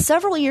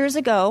 Several years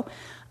ago,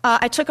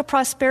 I took a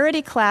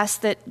prosperity class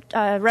that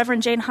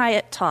Reverend Jane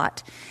Hyatt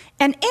taught,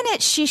 and in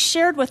it she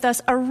shared with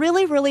us a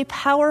really, really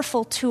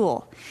powerful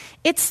tool.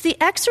 It's the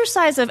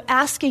exercise of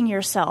asking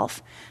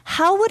yourself,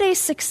 how would a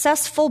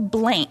successful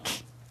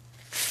blank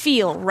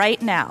feel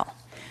right now?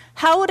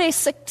 How would a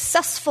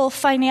successful,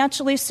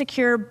 financially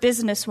secure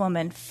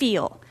businesswoman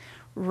feel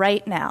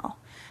right now?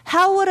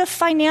 How would a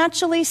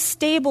financially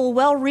stable,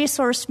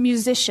 well-resourced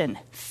musician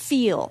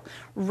feel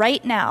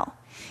right now?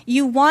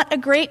 You want a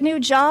great new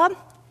job?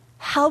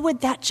 How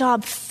would that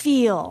job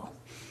feel?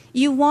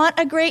 You want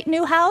a great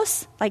new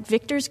house, like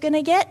Victor's going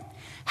to get?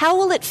 How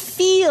will it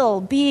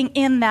feel being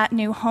in that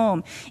new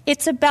home?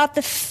 It's about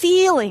the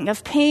feeling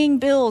of paying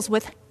bills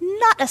with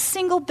not a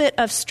single bit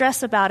of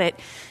stress about it,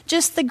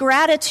 just the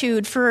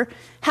gratitude for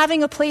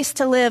having a place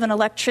to live and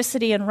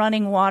electricity and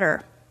running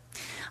water.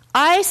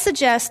 I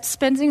suggest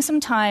spending some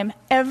time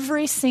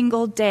every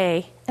single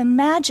day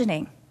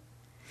imagining.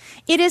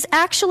 It is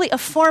actually a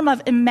form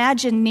of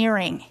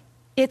imagineering.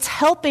 It's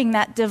helping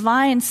that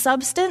divine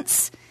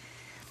substance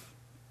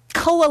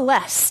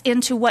coalesce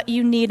into what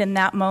you need in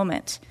that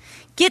moment.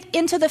 Get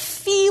into the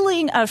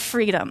feeling of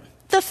freedom,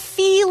 the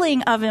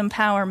feeling of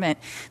empowerment,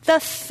 the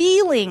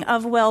feeling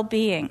of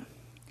well-being.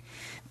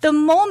 The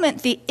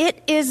moment the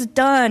 "it is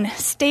done"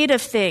 state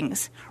of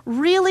things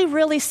really,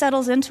 really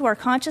settles into our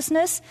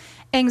consciousness,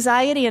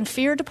 anxiety and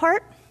fear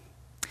depart,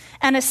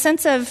 and a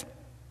sense of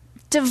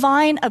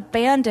divine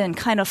abandon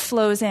kind of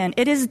flows in.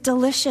 It is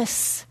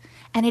delicious,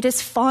 and it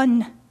is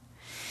fun.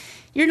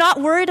 You're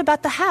not worried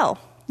about the how.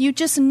 You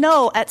just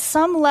know, at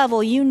some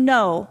level, you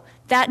know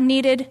that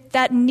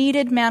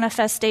needed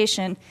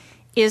manifestation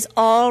is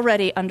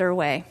already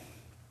underway.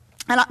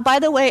 And by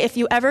the way, if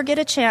you ever get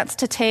a chance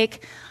to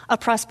take a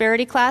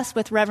prosperity class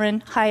with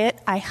Reverend Hyatt,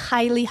 I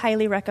highly,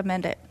 highly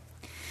recommend it.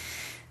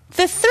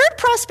 The third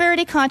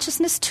prosperity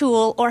consciousness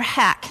tool or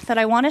hack that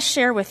I want to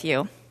share with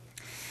you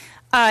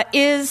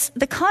is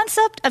the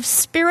concept of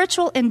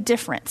spiritual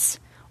indifference,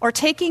 or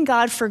taking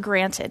God for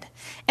granted.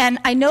 And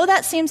I know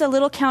that seems a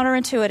little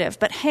counterintuitive,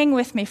 but hang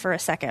with me for a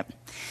second.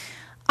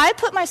 I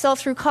put myself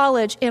through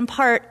college in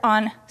part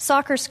on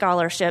soccer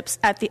scholarships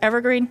at the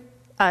Evergreen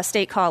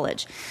State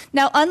College.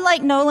 Now,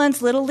 unlike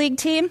Nolan's Little League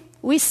team,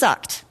 we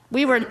sucked.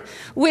 We were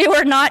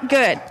not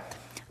good.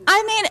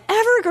 I mean,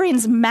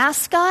 Evergreen's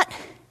mascot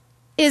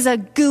is a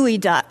gooey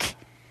duck.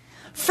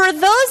 For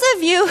those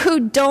of you who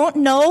don't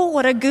know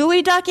what a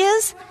gooey duck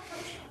is,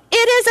 it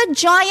is a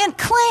giant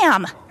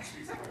clam.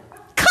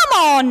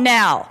 Come on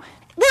now.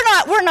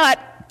 We're not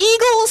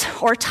Eagles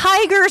or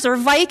Tigers or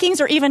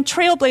Vikings or even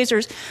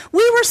Trailblazers.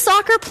 We were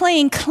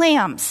soccer-playing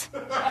clams.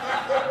 And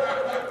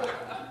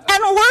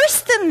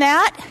worse than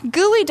that,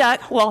 gooey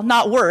duck, well,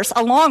 not worse,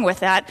 along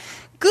with that,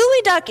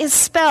 gooey duck is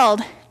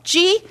spelled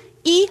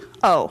G-E-O-D-U-C-K.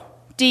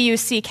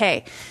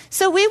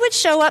 So we would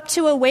show up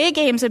to away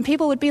games and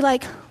people would be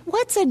like,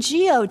 what's a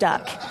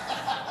geoduck?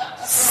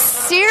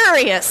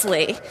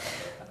 Seriously.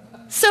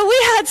 So we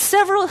had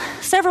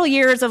several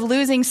years of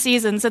losing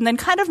seasons, and then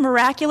kind of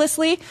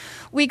miraculously,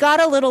 we got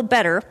a little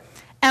better,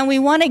 and we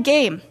won a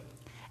game.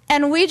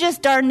 And we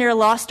just darn near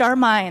lost our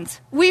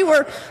minds. We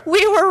were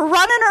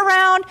running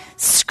around,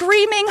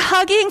 screaming,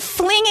 hugging,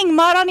 flinging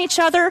mud on each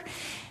other.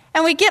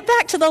 And we get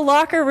back to the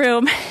locker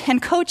room,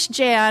 and Coach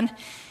Jan,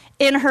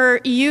 in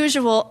her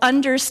usual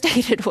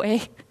understated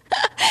way,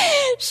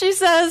 she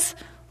says,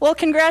 well,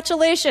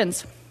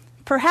 congratulations.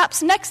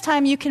 Perhaps next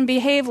time you can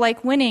behave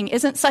like winning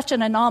isn't such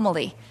an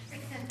anomaly.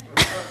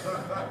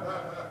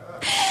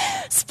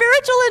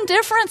 Spiritual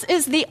indifference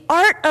is the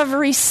art of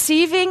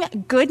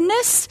receiving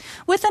goodness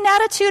with an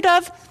attitude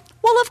of,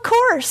 well, of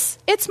course,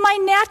 it's my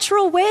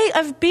natural way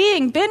of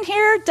being. Been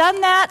here,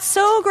 done that,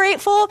 so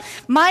grateful.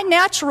 My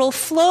natural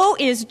flow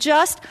is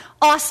just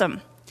awesome.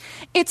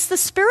 It's the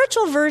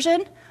spiritual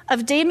version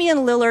of Damian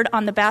Lillard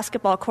on the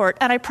basketball court,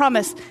 and I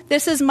promise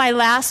this is my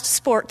last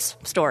sports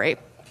story.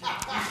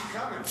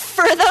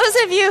 For those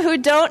of you who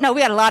don't know,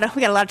 we got a lot of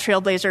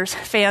Trailblazers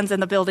fans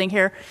in the building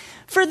here.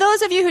 For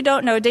those of you who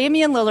don't know,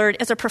 Damian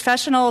Lillard is a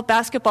professional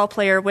basketball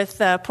player with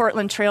the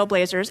Portland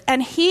Trailblazers,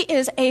 and he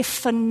is a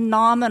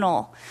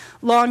phenomenal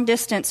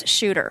long-distance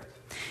shooter.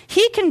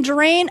 He can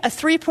drain a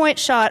three-point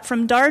shot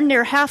from darn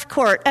near half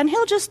court, and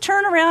he'll just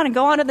turn around and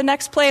go on to the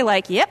next play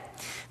like, yep,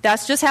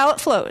 that's just how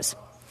it flows.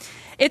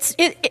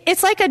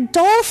 It's like a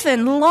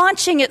dolphin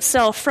launching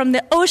itself from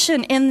the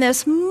ocean in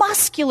this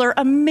muscular,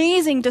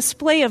 amazing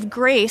display of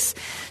grace,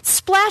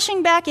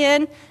 splashing back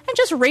in and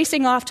just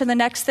racing off to the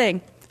next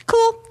thing.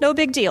 Cool, no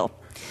big deal.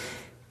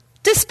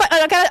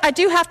 I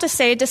do have to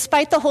say,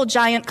 despite the whole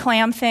giant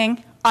clam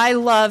thing, I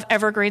love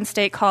Evergreen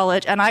State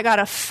College, and I got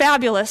a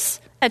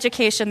fabulous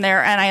education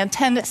there, and I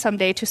intend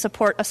someday to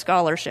support a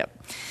scholarship.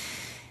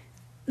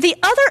 The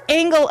other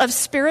angle of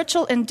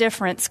spiritual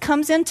indifference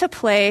comes into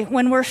play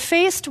when we're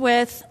faced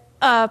with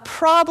a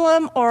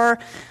problem or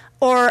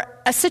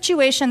a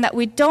situation that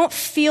we don't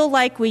feel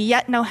like we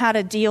yet know how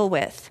to deal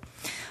with.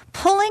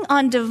 Pulling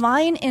on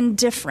divine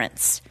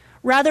indifference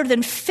rather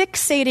than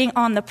fixating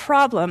on the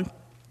problem,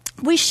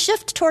 we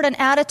shift toward an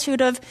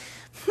attitude of,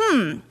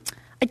 I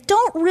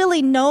don't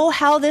really know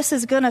how this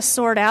is going to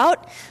sort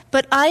out,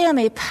 but I am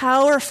a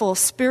powerful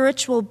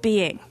spiritual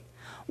being,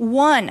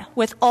 one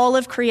with all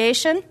of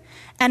creation,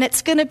 and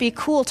it's going to be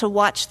cool to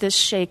watch this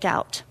shake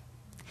out.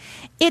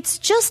 It's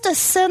just a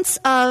sense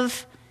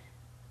of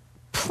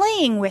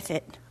playing with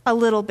it a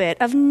little bit,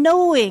 of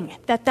knowing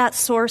that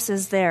source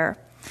is there.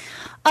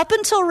 Up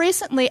until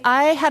recently,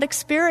 I had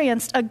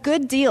experienced a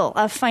good deal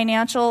of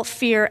financial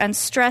fear and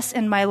stress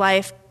in my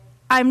life.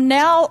 I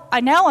now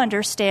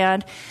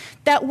understand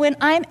that when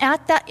I'm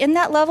in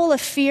that level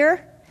of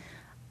fear,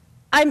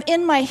 I'm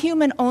in my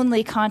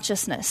human-only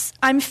consciousness.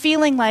 I'm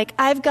feeling like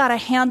I've got to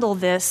handle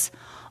this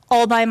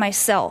all by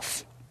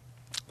myself.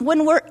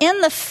 When we're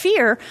in the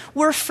fear,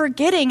 we're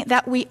forgetting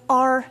that we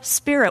are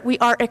spirit. We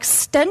are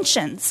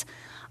extensions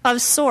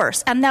of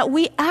source, and that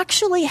we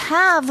actually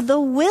have the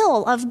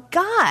will of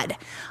God,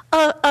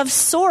 of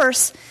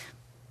source,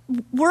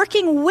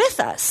 working with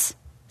us,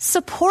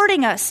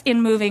 supporting us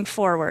in moving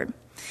forward.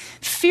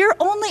 Fear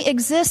only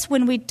exists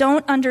when we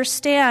don't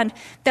understand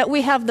that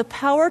we have the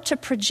power to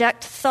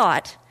project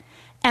thought,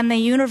 and the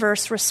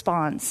universe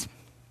responds.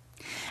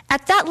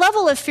 At that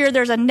level of fear,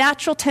 there's a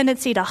natural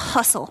tendency to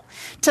hustle,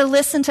 to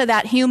listen to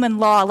that human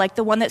law, like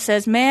the one that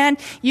says, man,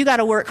 you got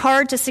to work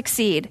hard to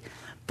succeed.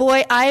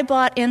 Boy, I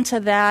bought into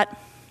that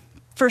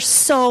for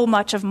so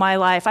much of my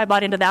life. I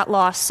bought into that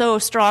law so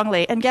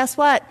strongly. And guess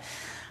what?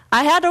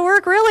 I had to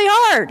work really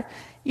hard.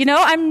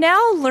 I'm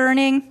now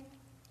learning,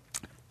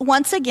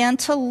 once again,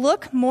 to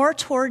look more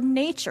toward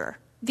nature,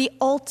 the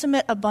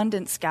ultimate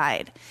abundance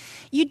guide.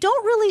 you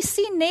don't really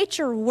see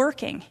nature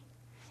working.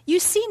 You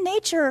see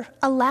nature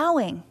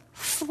allowing,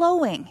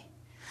 flowing.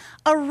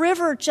 A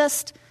river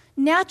just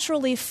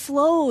naturally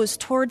flows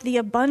toward the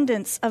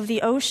abundance of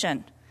the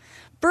ocean.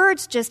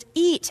 Birds just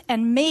eat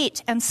and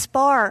mate and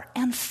spar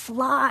and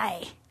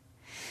fly.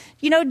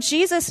 You know,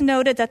 Jesus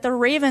noted that the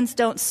ravens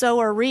don't sow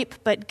or reap,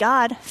 but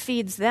God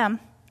feeds them.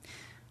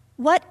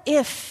 What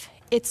if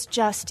it's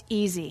just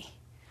easy?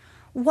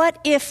 What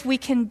if we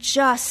can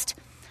just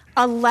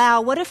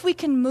allow? What if we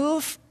can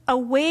move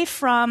away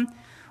from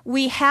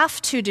we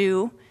have to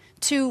do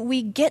to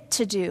we get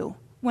to do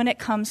when it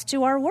comes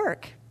to our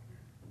work?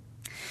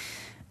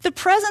 The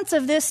presence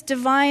of this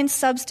divine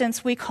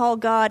substance we call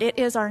God, it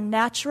is our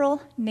natural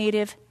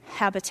native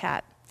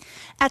habitat.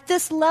 At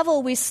this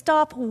level, we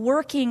stop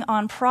working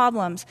on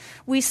problems.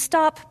 We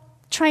stop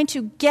trying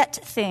to get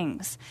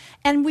things.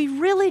 And we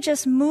really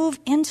just move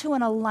into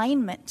an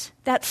alignment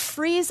that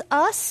frees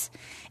us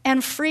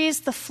and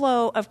frees the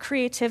flow of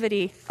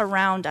creativity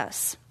around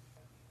us.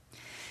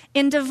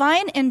 In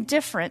divine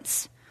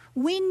indifference,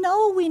 we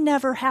know we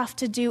never have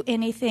to do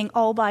anything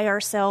all by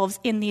ourselves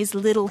in these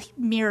little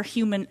mere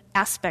human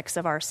aspects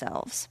of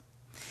ourselves.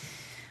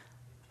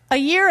 A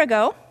year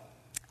ago,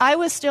 I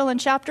was still in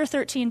Chapter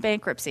 13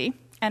 bankruptcy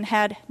and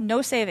had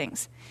no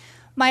savings.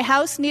 My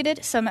house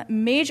needed some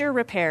major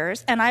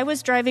repairs, and I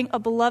was driving a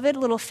beloved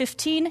little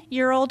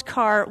 15-year-old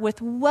car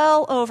with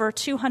well over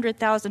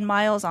 200,000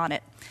 miles on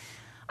it.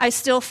 I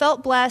still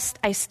felt blessed,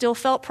 I still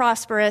felt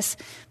prosperous,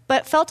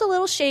 but felt a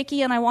little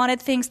shaky, and I wanted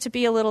things to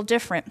be a little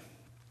different.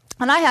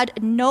 And I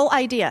had no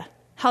idea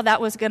how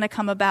that was going to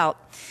come about.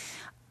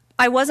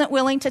 I wasn't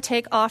willing to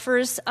take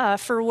offers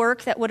for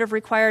work that would have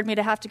required me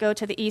to have to go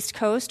to the East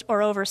Coast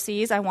or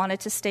overseas. I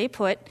wanted to stay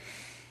put.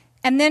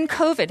 And then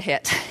COVID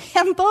hit,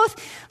 and both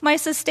my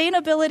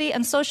sustainability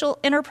and social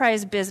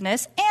enterprise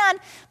business and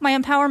my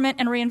empowerment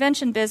and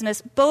reinvention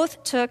business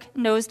both took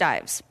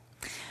nosedives.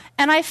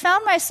 And I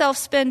found myself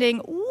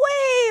spending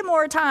way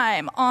more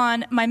time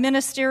on my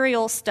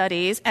ministerial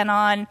studies and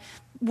on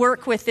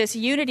work with this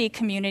Unity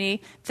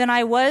community than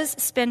I was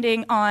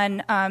spending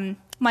on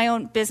my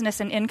own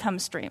business and income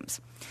streams.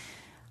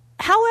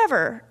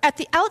 However, at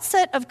the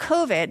outset of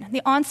COVID,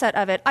 the onset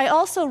of it, I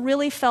also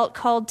really felt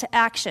called to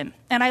action.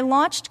 And I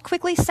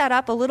quickly set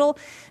up a little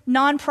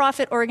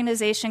nonprofit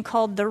organization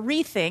called The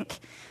Rethink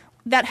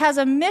that has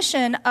a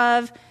mission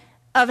of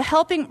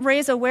helping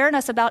raise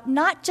awareness about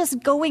not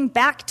just going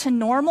back to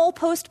normal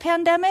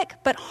post-pandemic,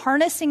 but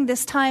harnessing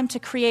this time to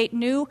create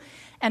new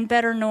and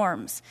better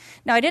norms.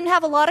 Now, I didn't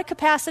have a lot of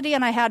capacity,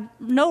 and I had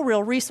no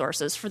real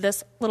resources for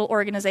this little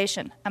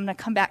organization. I'm going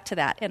to come back to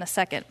that in a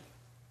second.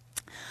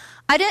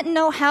 I didn't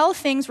know how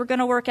things were going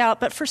to work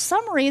out, but for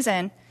some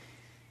reason,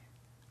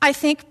 I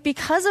think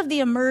because of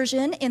the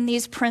immersion in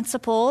these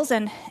principles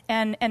and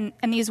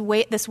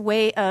this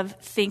way of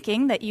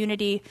thinking that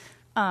Unity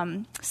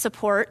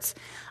supports,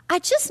 I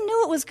just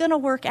knew it was going to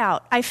work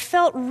out. I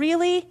felt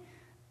really,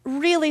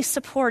 really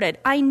supported.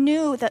 I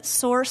knew that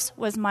Source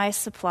was my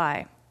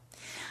supply.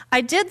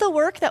 I did the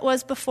work that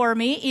was before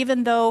me,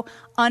 even though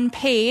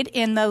unpaid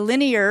in the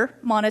linear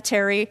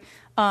monetary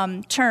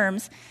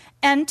terms,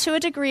 and to a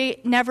degree,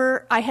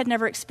 I had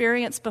never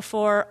experienced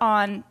before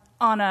on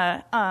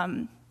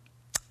a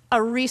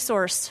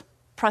resource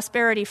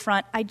prosperity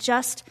front. I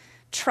just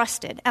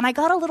trusted, and I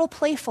got a little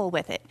playful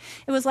with it.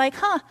 It was like,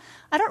 I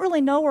don't really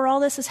know where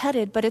all this is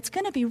headed, but it's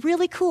going to be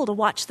really cool to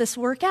watch this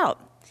work out.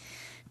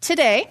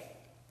 Today,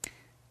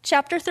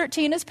 Chapter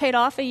 13 is paid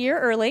off a year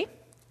early.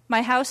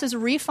 My house is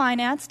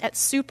refinanced at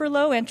super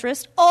low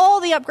interest. All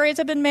the upgrades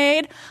have been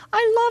made.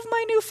 I love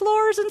my new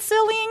floors and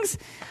ceilings.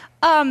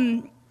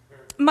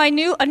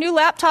 A new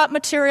laptop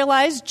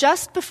materialized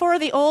just before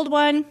the old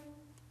one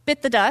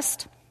bit the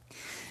dust.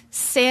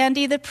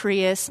 Sandy the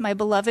Prius, my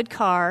beloved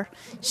car,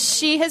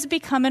 she has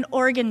become an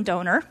organ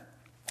donor.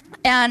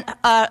 And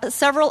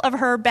several of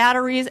her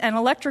batteries and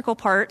electrical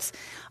parts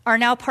are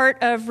now part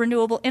of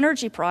renewable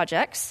energy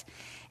projects.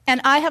 And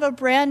I have a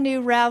brand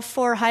new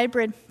RAV4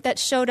 hybrid that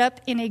showed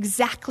up in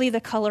exactly the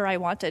color I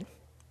wanted.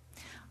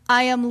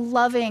 I am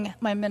loving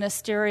my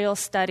ministerial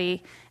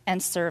study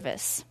and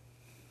service.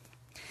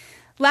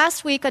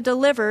 Last week, I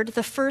delivered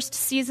the first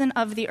Season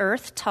of the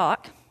Earth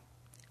talk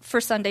for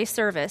Sunday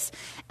service,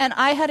 and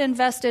I had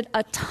invested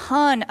a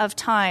ton of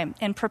time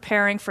in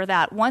preparing for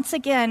that. Once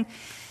again,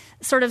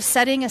 sort of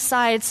setting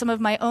aside some of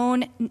my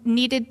own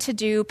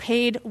needed-to-do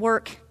paid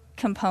work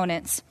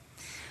components.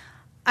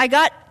 I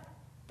got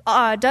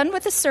done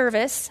with the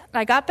service.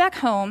 I got back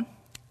home.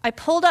 I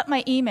pulled up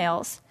my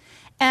emails,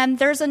 and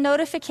there's a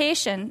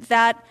notification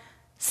that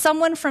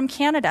someone from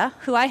Canada,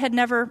 who I had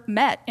never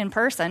met in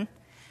person,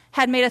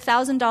 had made a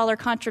 $1,000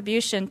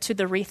 contribution to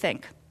the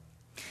Rethink.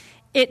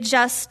 It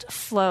just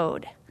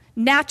flowed.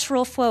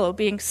 Natural flow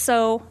being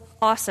so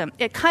awesome.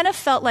 It kind of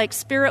felt like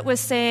Spirit was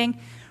saying,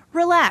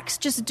 relax,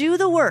 just do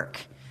the work.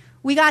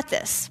 We got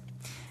this.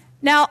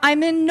 Now,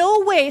 I'm in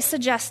no way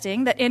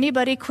suggesting that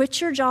anybody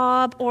quit your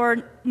job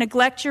or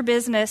neglect your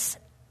business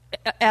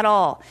at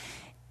all.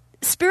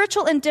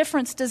 Spiritual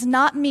indifference does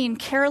not mean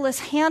careless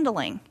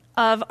handling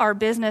of our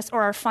business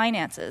or our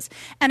finances.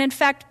 And in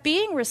fact,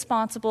 being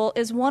responsible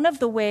is one of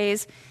the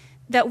ways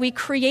that we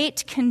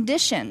create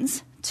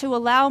conditions to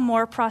allow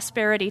more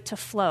prosperity to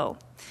flow.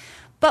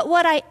 But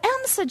what I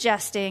am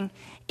suggesting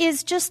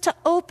is just to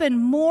open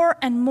more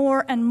and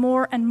more and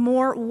more and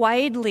more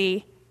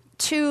widely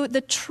to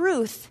the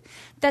truth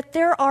that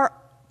there are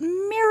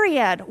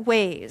myriad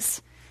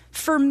ways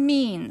for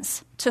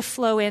means to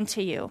flow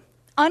into you.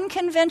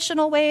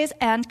 Unconventional ways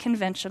and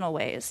conventional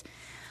ways.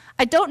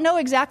 I don't know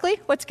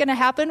exactly what's going to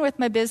happen with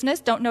my business,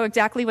 don't know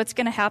exactly what's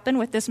going to happen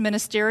with this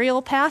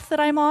ministerial path that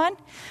I'm on,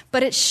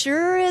 but it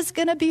sure is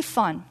going to be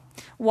fun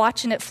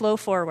watching it flow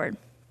forward.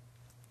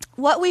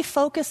 What we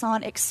focus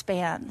on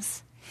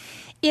expands.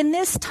 In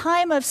this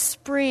time of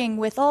spring,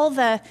 with all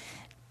the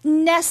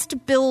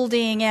nest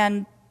building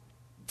and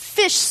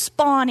fish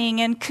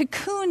spawning and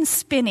cocoon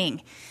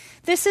spinning,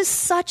 this is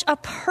such a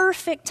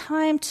perfect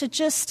time to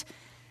just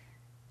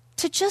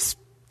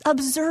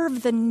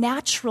observe the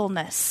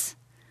naturalness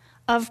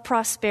of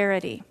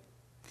prosperity.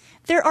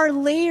 There are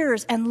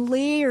layers and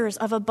layers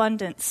of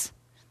abundance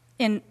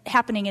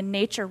happening in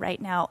nature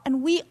right now,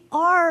 and we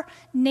are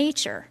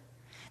nature.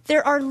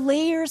 There are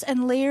layers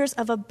and layers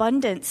of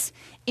abundance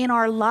in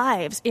our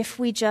lives if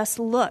we just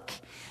look.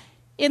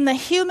 In the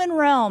human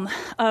realm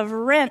of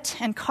rent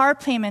and car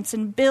payments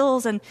and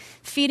bills and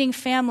feeding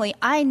family,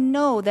 I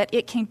know that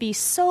it can be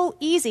so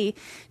easy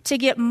to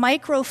get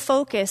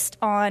micro-focused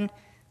on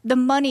the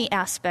money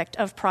aspect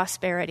of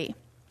prosperity.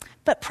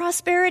 But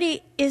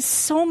prosperity is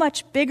so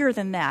much bigger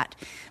than that.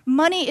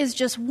 Money is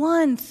just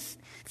one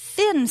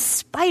thin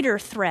spider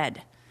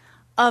thread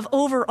of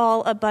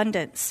overall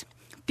abundance.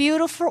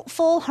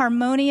 Beautiful,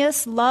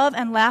 harmonious, love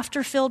and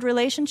laughter-filled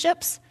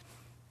relationships,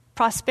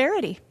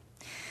 prosperity.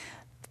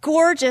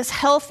 Gorgeous,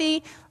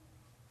 healthy,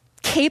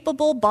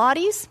 capable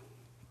bodies,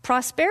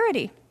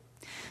 prosperity.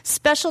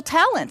 Special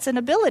talents and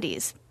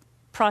abilities,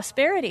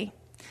 prosperity.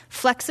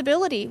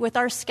 Flexibility with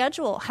our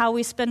schedule, how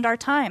we spend our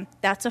time,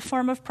 that's a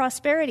form of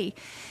prosperity.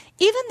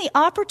 Even the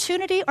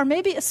opportunity, or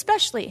maybe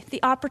especially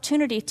the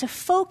opportunity to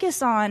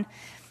focus on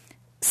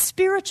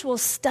spiritual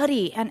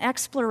study and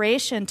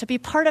exploration, to be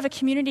part of a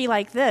community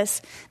like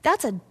this,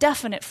 that's a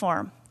definite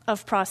form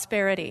of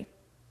prosperity.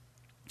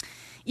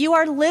 You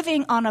are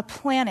living on a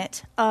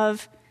planet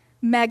of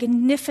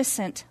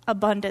magnificent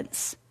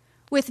abundance,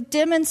 with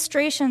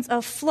demonstrations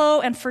of flow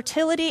and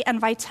fertility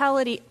and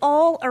vitality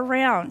all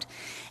around.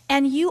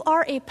 And you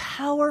are a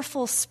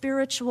powerful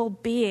spiritual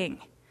being,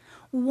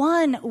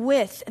 one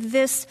with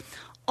this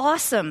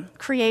awesome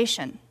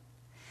creation.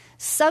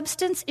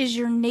 Substance is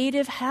your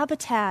native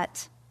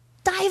habitat.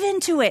 Dive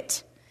into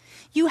it.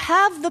 You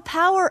have the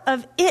power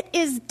of it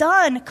is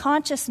done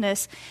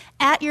consciousness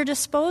at your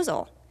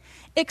disposal.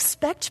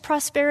 Expect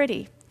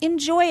prosperity.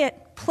 Enjoy it.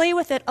 Play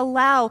with it.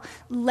 Allow.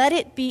 Let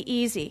it be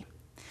easy.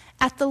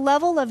 At the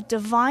level of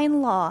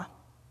divine law,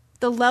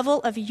 the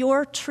level of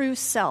your true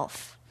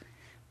self,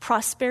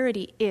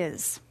 prosperity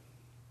is.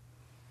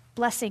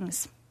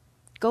 Blessings.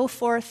 Go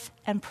forth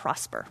and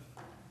prosper.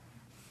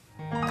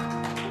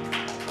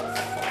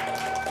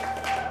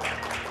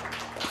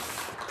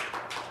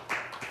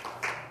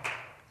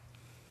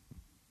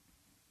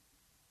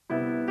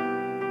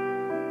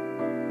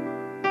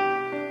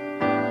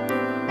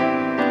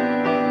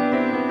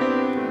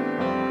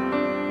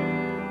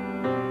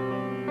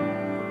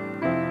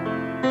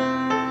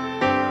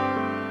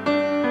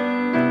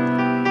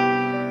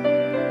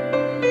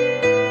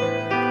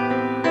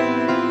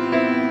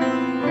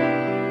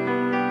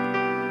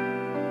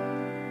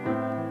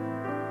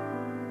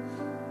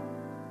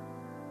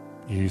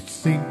 You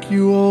think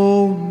you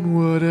own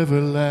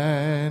whatever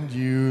land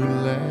you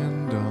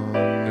land on.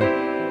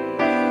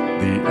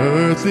 The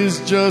earth is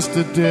just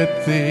a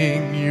dead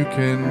thing you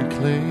can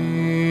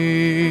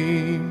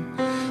claim.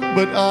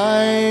 But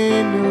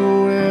I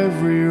know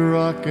every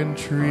rock and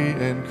tree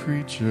and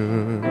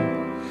creature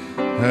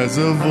has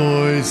a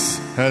voice,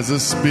 has a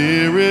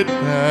spirit,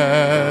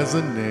 has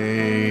a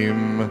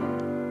name.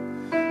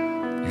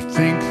 You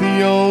think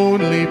the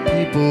only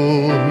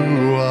people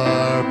who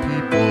are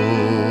people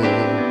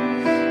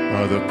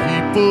are the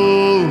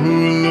people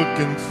who look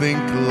and think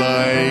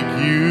like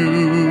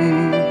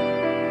you.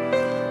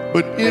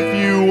 But if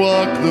you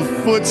walk the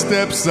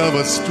footsteps of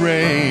a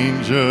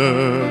stranger,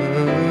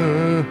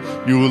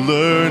 you will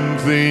learn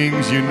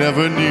things you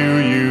never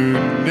knew,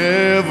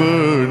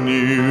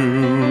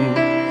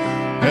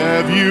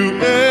 Have you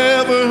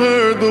ever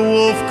heard the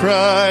wolf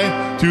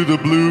cry to the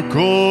blue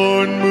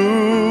corn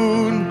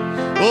moon?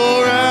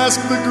 Or ask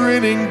the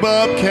grinning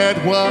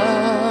bobcat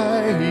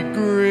why he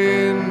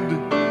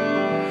grinned?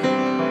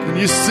 Can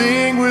you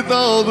sing with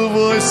all the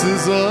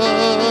voices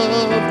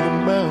of the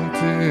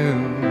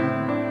mountain?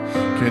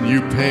 Can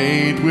you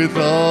paint with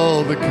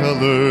all the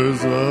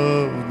colors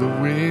of the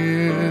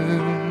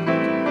wind?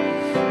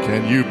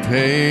 Can you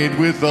paint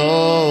with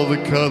all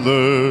the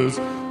colors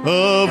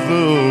of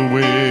the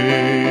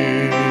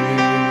wind?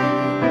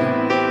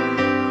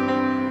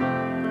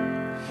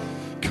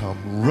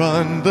 Come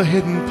run the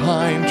hidden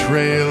pine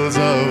trails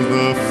of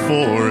the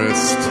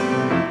forest.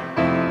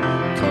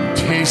 Come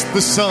take taste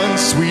the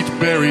sun's sweet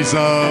berries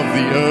of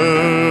the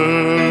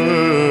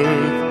earth.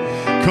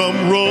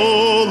 Come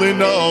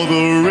rolling all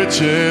the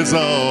riches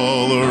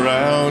all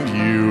around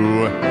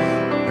you,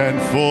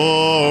 and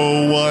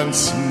for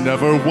once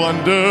never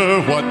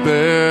wonder what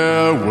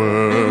they're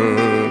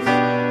worth.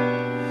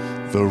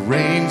 The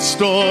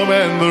rainstorm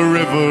and the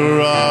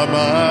river are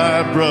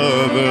my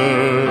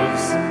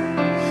brothers.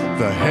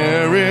 The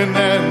heron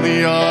and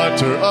the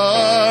otter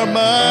are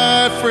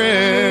my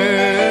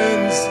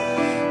friends.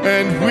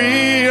 And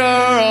we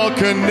are all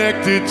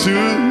connected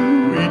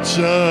to each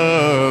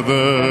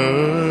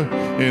other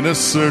in a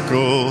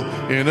circle,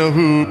 in a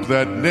hoop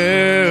that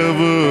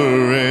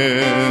never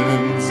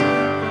ends.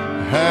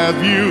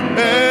 Have you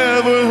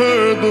ever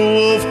heard the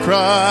wolf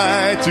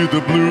cry to the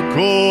blue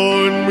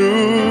corn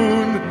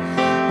moon?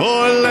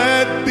 Or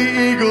let the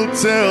eagle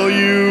tell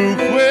you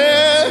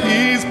where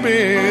he's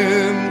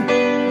been?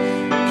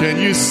 Can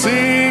you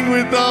sing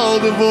with all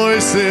the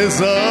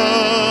voices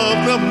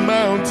of the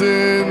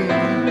mountain?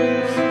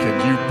 Can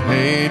you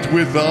paint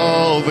with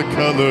all the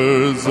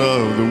colors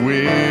of the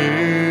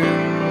wind?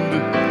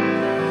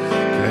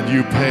 Can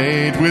you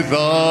paint with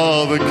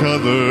all the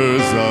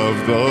colors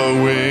of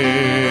the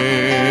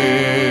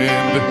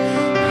wind?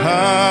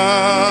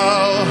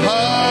 How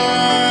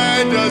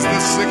high does the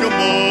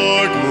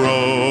sycamore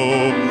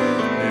grow?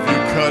 If you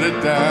cut it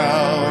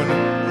down,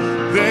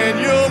 then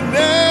you'll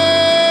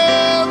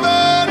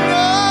never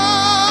know.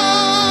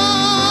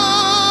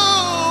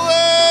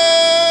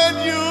 And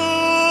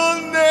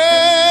you'll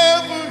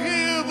never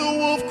hear the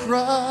wolf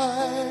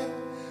cry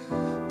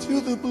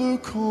to the blue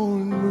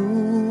corn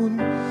moon.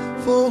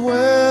 For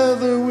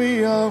whether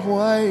we are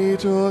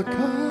white or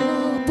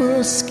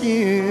copper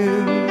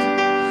skinned,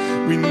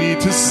 we need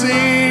to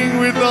sing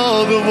with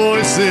all the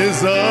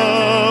voices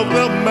of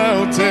the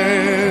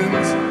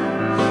mountains.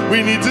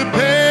 We need to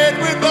paint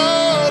with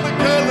all the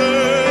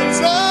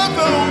colors of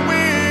the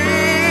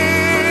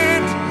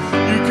wind.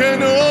 You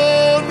can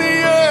own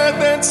the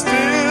earth and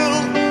still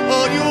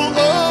all you'll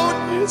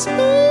own is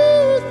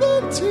earth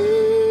until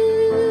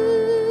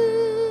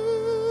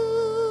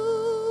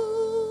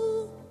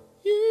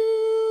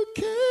you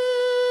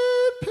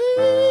can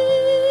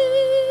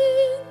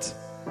paint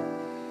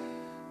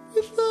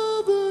with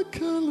all the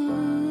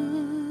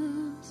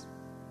colors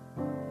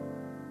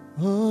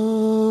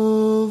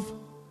of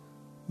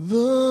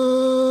the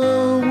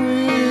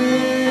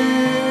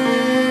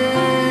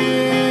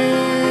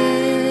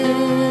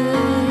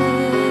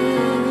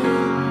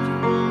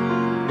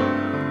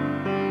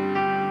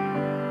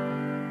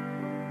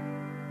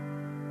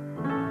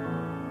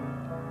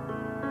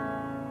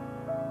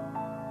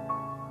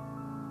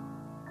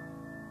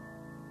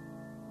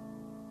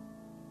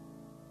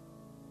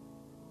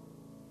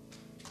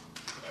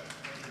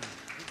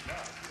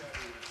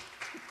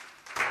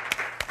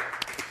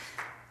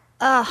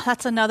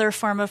That's another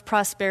form of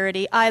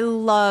prosperity. I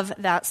love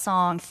that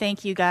song.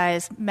 Thank you,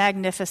 guys.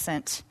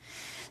 Magnificent.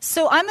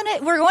 So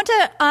we're going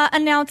to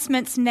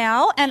announcements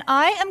now, and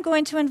I am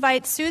going to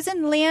invite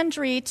Susan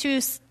Landry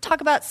to talk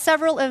about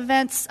several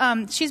events.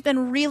 She's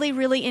been really,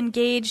 really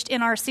engaged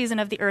in our Season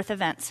of the Earth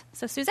events.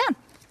 So, Suzanne.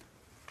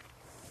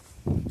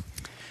 Good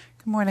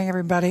morning,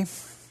 everybody.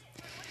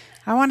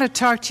 I want to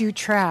talk to you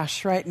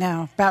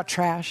about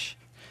trash.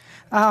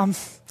 I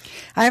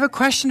have a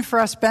question for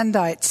us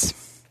Bendites.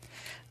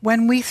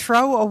 When we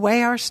throw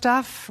away our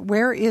stuff,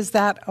 where is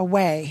that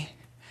away?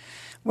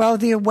 Well,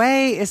 the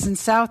away is in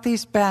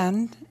Southeast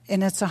Bend,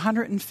 and it's a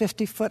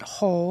 150-foot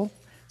hole.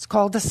 It's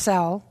called a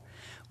cell.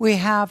 We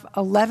have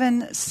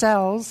 11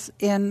 cells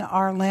in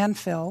our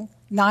landfill,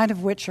 9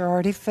 of which are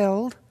already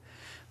filled.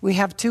 We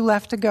have 2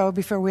 left to go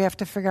before we have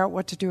to figure out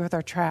what to do with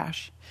our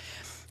trash.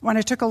 When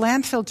I took a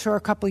landfill tour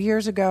a couple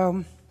years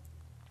ago,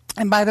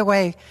 and by the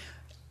way,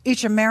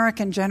 each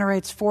American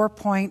generates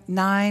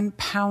 4.9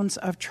 pounds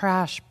of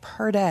trash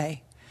per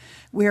day.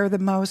 We are the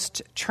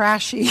most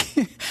trashy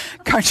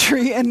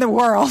country in the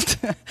world.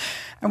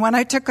 And when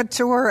I took a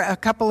tour a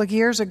couple of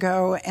years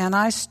ago, and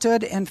I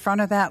stood in front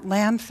of that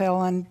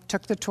landfill and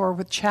took the tour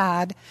with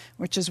Chad,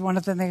 which is one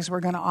of the things we're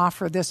going to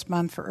offer this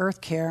month for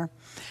Earth Care,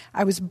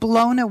 I was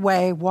blown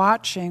away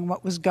watching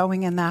what was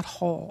going in that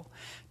hole.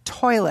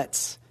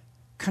 Toilets,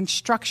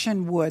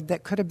 construction wood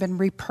that could have been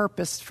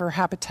repurposed for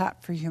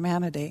Habitat for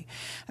Humanity.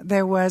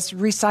 There was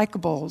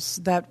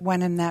recyclables that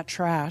went in that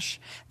trash.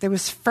 There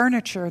was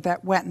furniture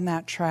that went in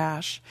that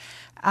trash.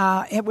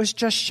 It was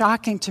just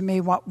shocking to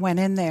me what went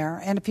in there.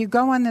 And if you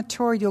go on the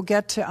tour, you'll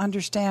get to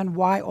understand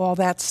why all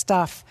that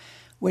stuff,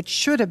 which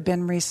should have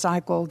been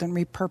recycled and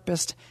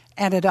repurposed,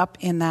 ended up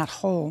in that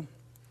hole.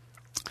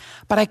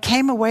 But I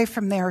came away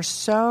from there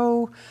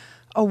so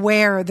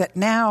aware that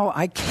now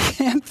I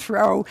can't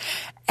throw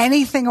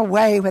anything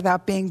away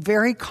without being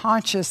very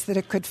conscious that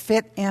it could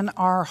fit in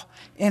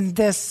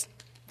this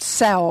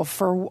cell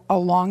for a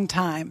long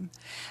time.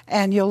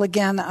 And you'll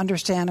again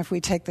understand if we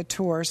take the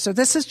tour. So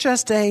this is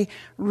just a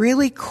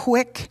really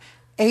quick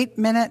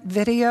 8-minute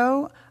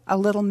video a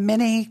little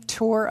mini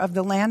tour of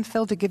the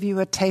landfill to give you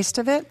a taste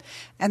of it.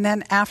 And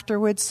then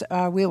afterwards,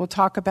 we will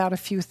talk about a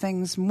few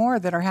things more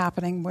that are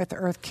happening with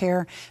Earth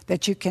Care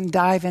that you can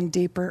dive in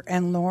deeper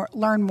and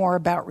learn more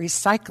about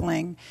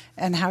recycling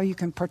and how you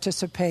can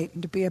participate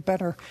and to be a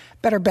better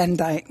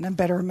Bendite and a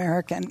better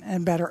American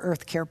and better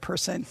Earth Care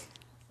person.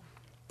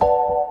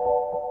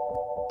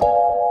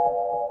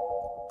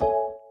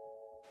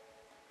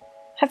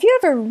 Have you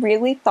ever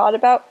really thought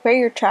about where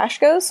your trash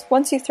goes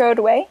once you throw it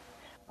away?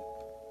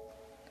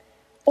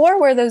 Or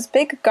where those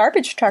big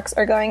garbage trucks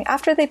are going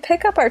after they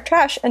pick up our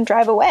trash and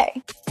drive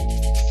away?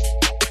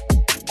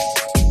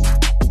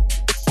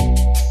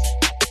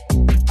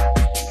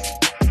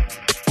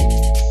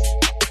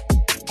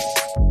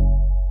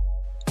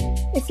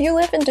 If you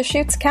live in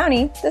Deschutes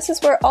County, this is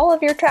where all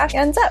of your trash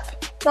ends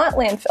up, not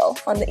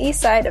landfill, on the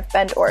east side of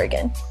Bend,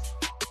 Oregon.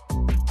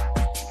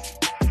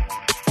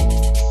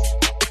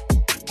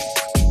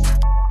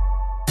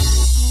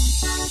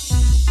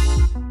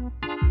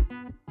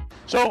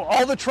 So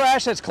all the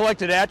trash that's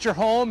collected at your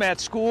home,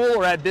 at school,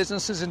 or at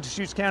businesses in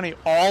Deschutes County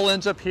all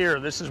ends up here.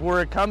 This is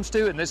where it comes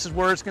to, and this is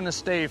where it's going to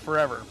stay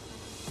forever.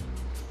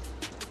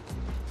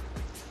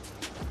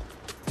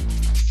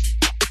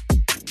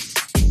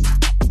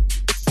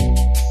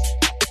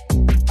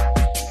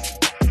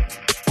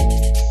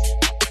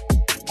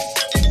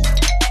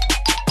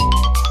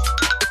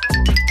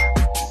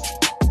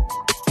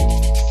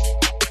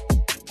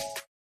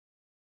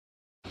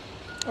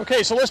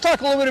 Okay, so let's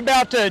talk a little bit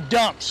about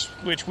dumps,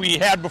 which we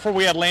had before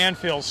we had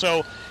landfills.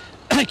 So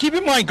keep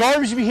in mind,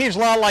 garbage behaves a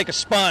lot like a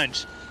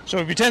sponge.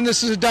 So pretend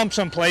this is a dump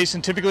someplace,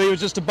 and typically it was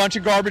just a bunch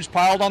of garbage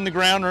piled on the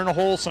ground or in a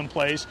hole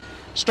someplace.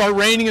 Start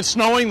raining and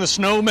snowing, the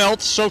snow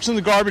melts, soaks in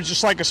the garbage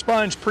just like a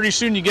sponge. Pretty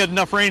soon you get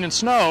enough rain and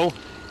snow,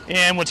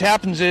 and what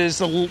happens is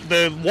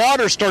the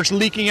water starts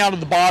leaking out of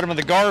the bottom of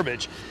the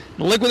garbage.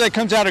 The liquid that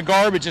comes out of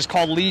garbage is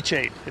called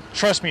leachate.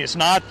 Trust me, it's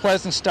not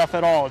pleasant stuff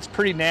at all. It's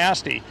pretty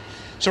nasty.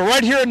 So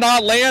right here at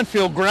Knott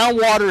Landfill,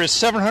 groundwater is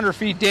 700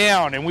 feet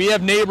down, and we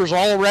have neighbors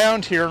all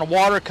around here in a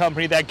water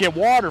company that get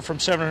water from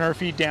 700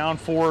 feet down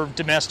for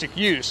domestic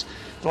use.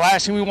 The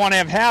last thing we want to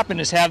have happen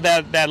is have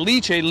that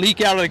leachate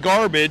leak out of the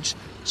garbage,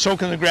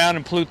 soak in the ground,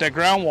 and pollute that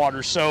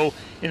groundwater. So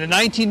in the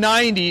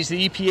 1990s,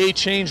 the EPA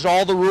changed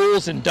all the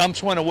rules, and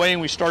dumps went away,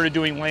 and we started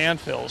doing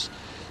landfills.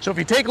 So if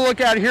you take a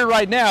look out here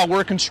right now,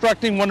 we're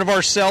constructing one of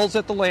our cells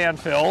at the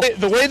landfill.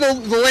 The way the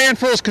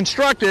landfill is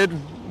constructed,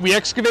 we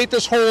excavate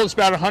this hole. It's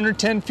about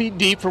 110 feet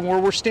deep from where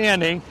we're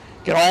standing,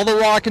 get all the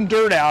rock and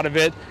dirt out of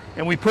it,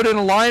 and we put in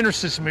a liner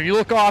system. If you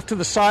look off to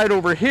the side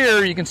over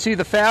here, you can see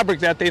the fabric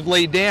that they've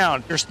laid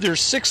down.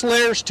 There's 6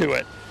 layers to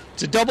it.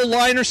 It's a double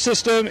liner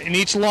system, and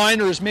each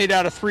liner is made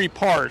out of 3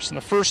 parts. And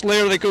the first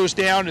layer that goes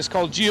down is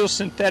called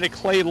geosynthetic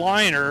clay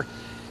liner.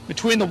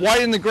 Between the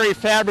white and the gray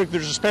fabric,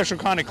 there's a special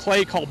kind of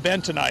clay called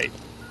bentonite.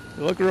 If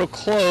you look real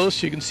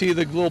close, you can see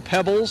the little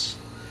pebbles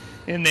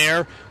in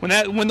there.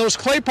 When those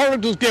clay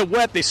particles get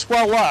wet, they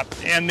swell up,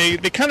 and they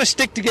kind of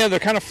stick together,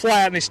 kind of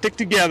flat, and they stick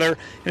together,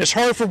 and it's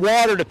hard for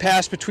water to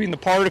pass between the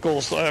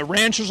particles.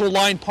 Ranchers will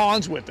line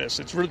ponds with this.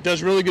 It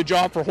does a really good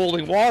job for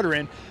holding water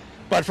in,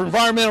 but for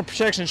environmental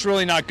protection, it's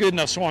really not good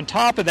enough. So on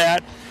top of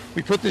that,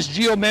 we put this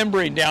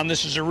geomembrane down.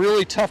 This is a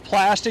really tough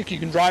plastic. You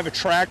can drive a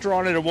tractor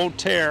on it. It won't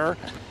tear.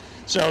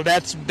 So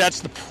that's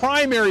the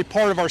primary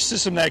part of our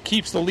system that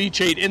keeps the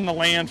leachate in the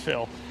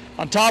landfill.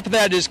 On top of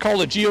that is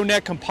called a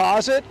GeoNet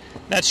composite.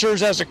 That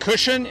serves as a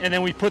cushion, and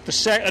then we put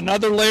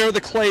another layer of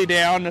the clay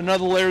down,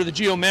 another layer of the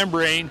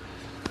geomembrane,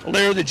 a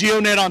layer of the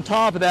GeoNet on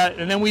top of that,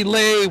 and then we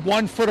lay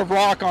 1 foot of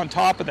rock on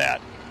top of that.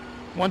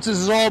 Once this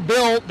is all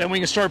built, then we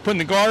can start putting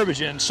the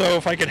garbage in. So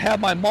if I could have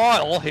my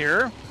model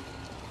here.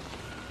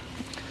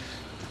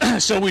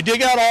 So we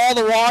dig out all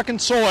the rock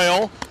and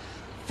soil.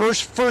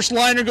 First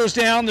liner goes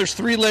down. There's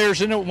 3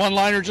 layers in it. 1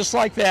 liner just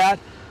like that.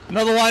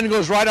 Another liner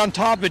goes right on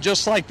top of it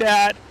just like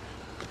that.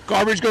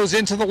 Garbage goes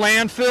into the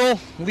landfill.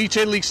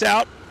 Leachate leaks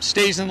out,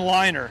 stays in the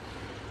liner.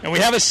 And we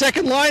have a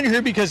second liner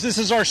here because this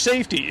is our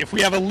safety. If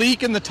we have a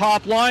leak in the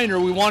top liner,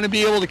 we want to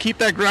be able to keep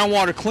that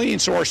groundwater clean,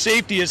 so our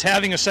safety is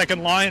having a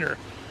second liner.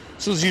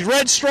 So these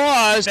red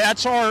straws,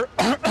 that's our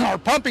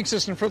pumping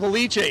system for the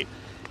leachate.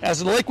 As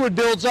the liquid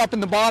builds up in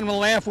the bottom of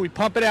the landfill, we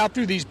pump it out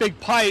through these big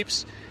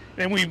pipes,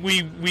 and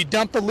we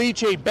dump the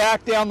leachate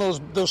back down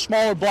those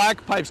smaller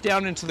black pipes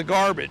down into the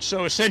garbage.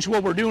 So essentially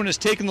what we're doing is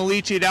taking the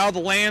leachate out of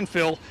the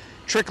landfill,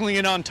 trickling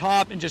it on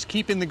top, and just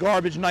keeping the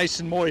garbage nice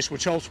and moist,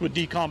 which helps with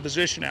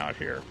decomposition out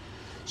here.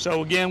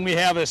 So again, we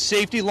have a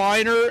safety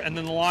liner, and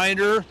then the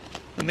liner,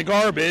 and the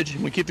garbage,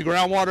 and we keep the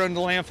groundwater in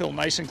the landfill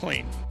nice and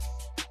clean.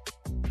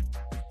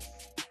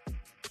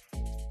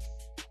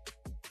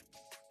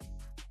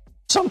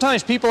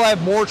 Sometimes people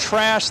have more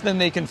trash than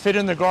they can fit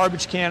in the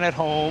garbage can at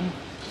home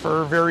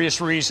for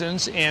various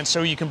reasons, and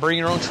so you can bring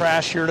your own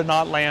trash here to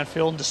Knott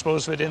Landfill and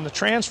dispose of it in the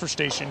transfer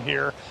station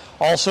here.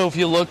 Also, if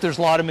you look, there's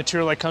a lot of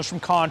material that comes from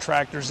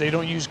contractors. They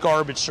don't use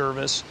garbage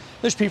service.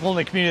 There's people in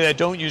the community that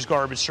don't use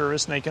garbage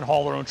service, and they can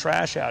haul their own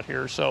trash out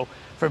here. So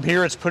from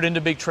here, it's put into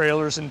big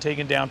trailers and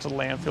taken down to the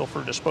landfill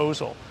for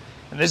disposal.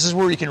 And this is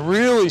where you can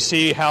really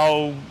see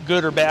how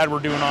good or bad we're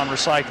doing on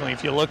recycling.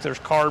 If you look, there's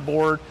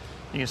cardboard.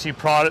 You can see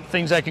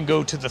things that can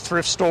go to the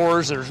thrift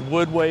stores. There's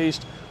wood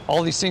waste.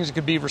 All these things that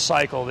could be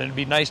recycled. And it'd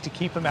be nice to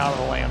keep them out of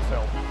the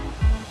landfill.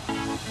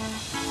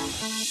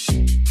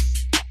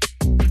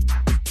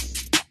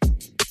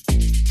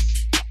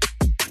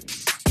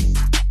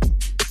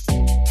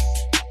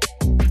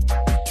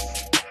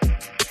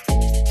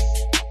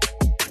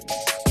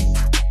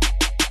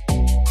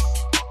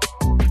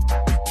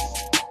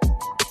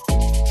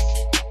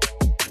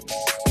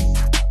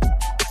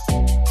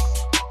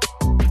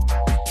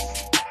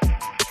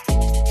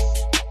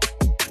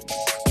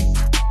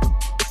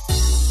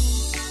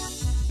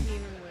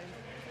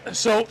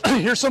 So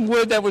here's some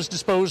wood that was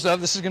disposed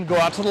of. This is going to go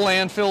out to the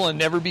landfill and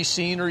never be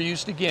seen or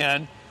used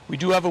again. We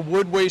do have a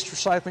wood waste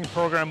recycling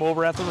program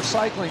over at the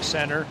recycling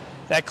center.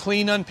 That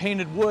clean,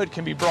 unpainted wood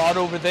can be brought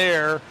over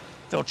there.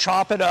 They'll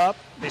chop it up,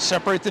 they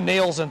separate the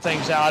nails and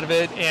things out of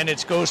it, and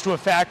it goes to a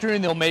factory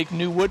and they'll make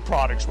new wood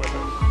products with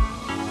it.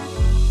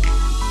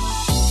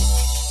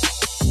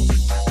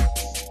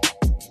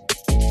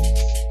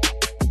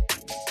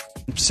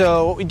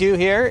 So what we do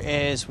here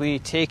is we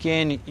take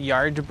in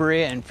yard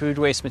debris and food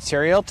waste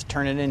material to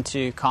turn it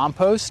into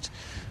compost.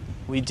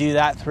 We do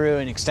that through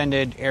an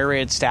extended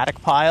aerated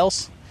static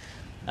piles.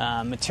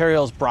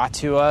 Materials brought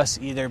to us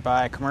either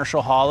by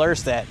commercial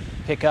haulers that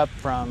pick up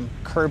from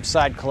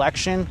curbside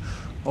collection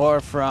or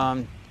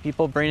from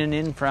people bringing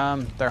in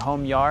from their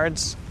home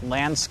yards,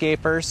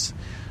 landscapers,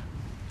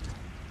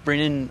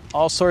 bringing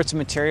all sorts of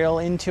material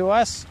into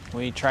us.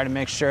 We try to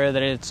make sure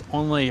that it's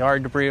only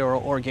yard debris or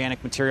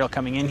organic material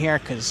coming in here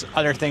because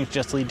other things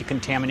just lead to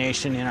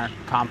contamination in our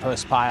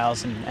compost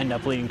piles and end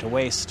up leading to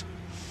waste.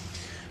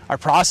 Our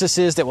process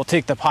is that we'll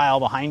take the pile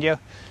behind you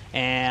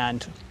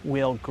and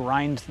we'll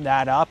grind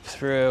that up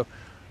through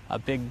a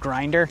big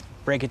grinder,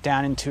 break it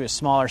down into a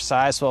smaller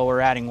size while we're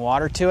adding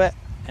water to it,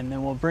 and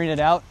then we'll bring it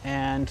out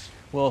and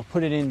we'll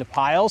put it into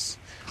piles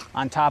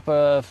on top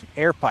of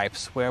air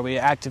pipes where we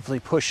actively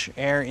push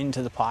air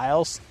into the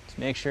piles to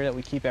make sure that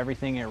we keep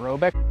everything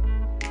aerobic.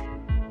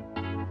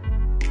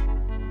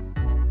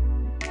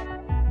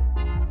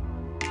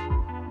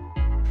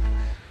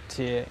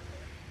 To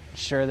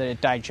ensure that it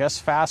digests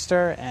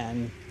faster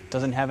and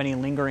doesn't have any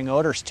lingering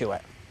odors to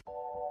it.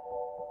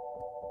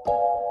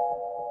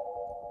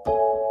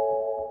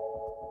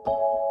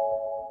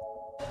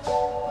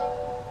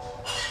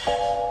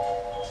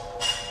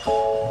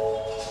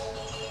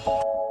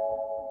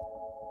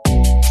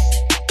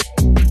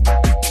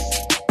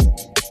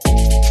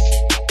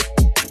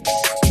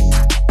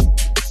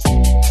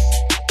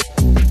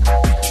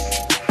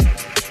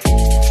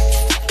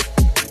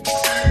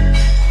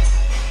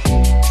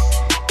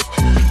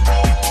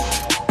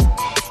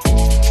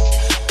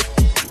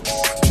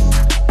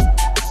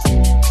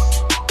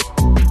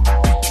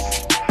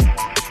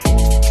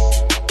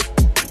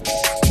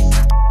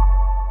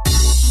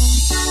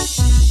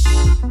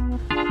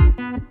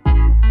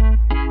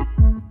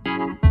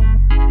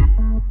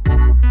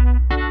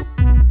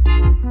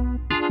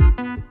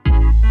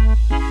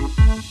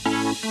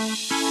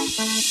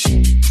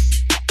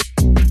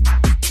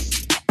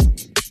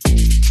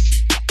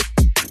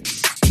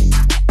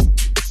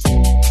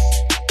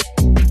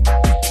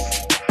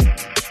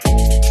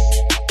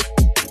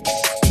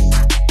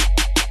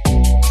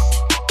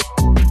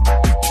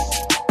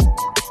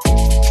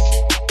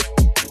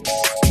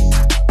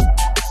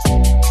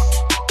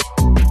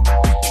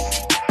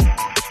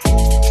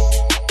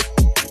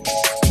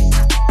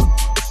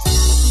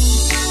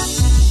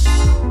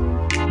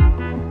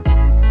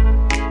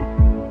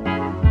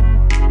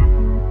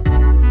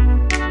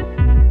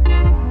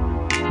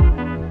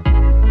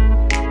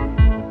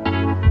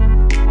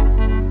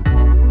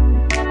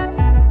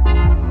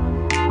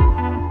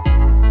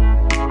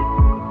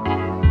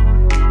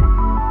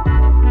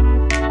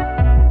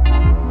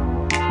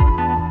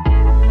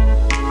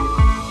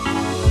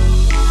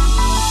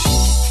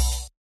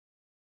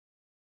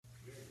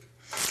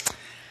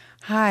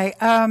 Hi.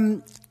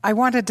 I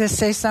wanted to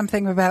say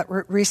something about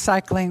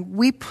recycling.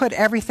 We put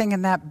everything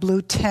in that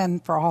blue tin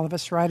for all of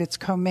us, right? It's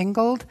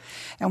commingled.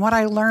 And what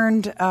I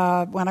learned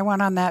when I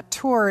went on that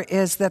tour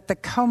is that the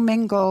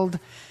commingled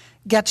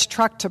gets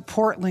trucked to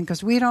Portland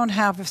because we don't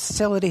have a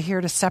facility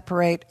here to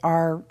separate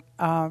our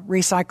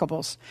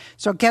recyclables.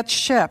 So it gets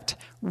shipped.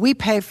 We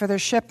pay for the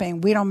shipping.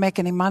 We don't make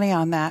any money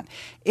on that.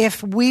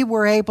 If we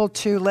were able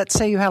to, let's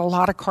say you had a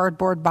lot of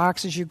cardboard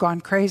boxes, you've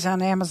gone crazy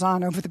on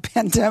Amazon over the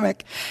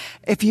pandemic.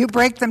 If you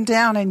break them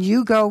down and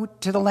you go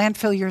to the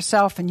landfill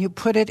yourself and you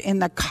put it in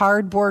the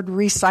cardboard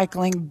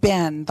recycling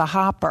bin, the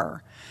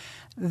hopper,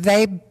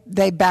 they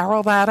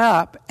barrel that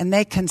up and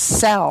they can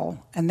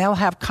sell, and they'll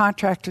have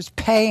contractors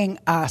paying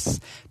us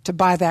to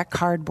buy that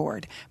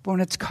cardboard. But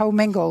when it's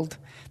commingled,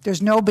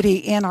 there's nobody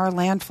in our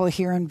landfill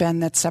here in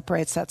Bend that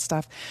separates that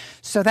stuff.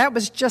 So that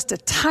was just a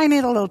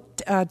tiny little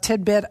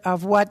tidbit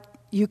of what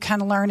you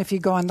can learn if you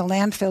go on the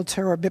landfill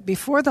tour. But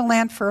before the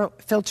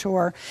landfill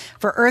tour,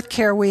 for Earth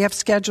Care, we have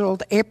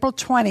scheduled April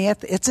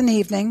 20th. It's an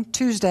evening,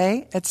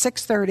 Tuesday at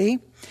 6:30.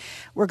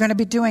 we're going to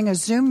be doing a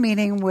Zoom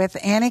meeting with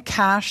Annie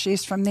Cash.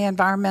 She's from the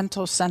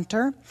Environmental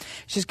Center.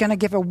 She's going to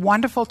give a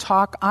wonderful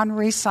talk on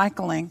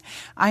recycling.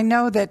 I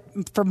know that,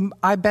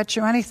 I bet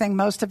you anything,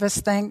 most of us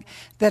think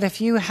that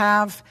if you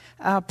have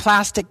a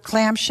plastic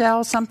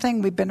clamshell,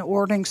 something, we've been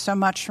ordering so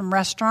much from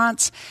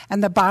restaurants,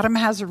 and the bottom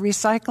has a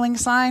recycling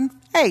sign,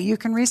 hey, you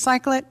can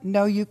recycle it?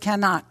 No, you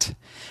cannot.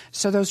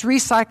 So those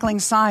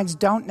recycling signs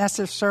don't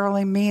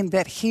necessarily mean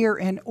that here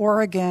in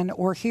Oregon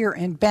or here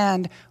in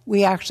Bend,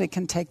 we actually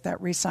can take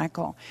that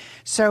recycle.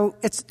 So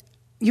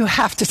you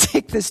have to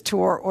take this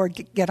tour or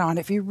get on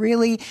if you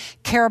really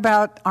care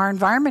about our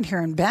environment here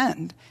in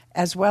Bend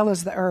as well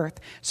as the earth.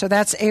 So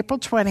that's April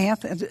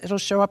 20th. It'll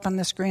show up on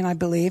the screen, I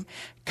believe.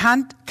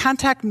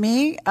 Contact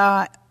me.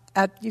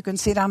 You can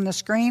see it on the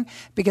screen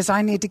because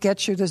I need to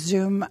get you the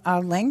Zoom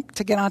link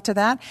to get onto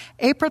that.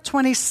 April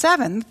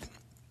 27th,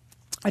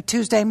 a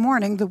Tuesday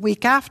morning, the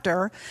week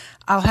after,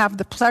 I'll have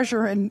the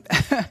pleasure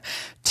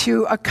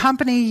to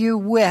accompany you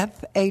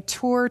with a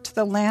tour to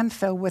the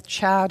landfill with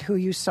Chad, who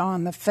you saw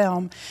in the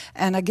film.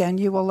 And again,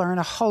 you will learn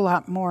a whole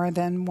lot more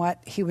than what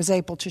he was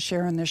able to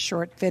share in this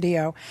short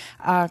video.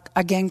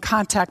 Again,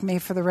 contact me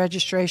for the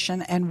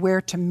registration and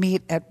where to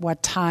meet at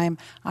what time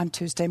on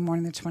Tuesday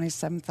morning, the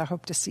 27th. I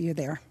hope to see you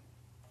there.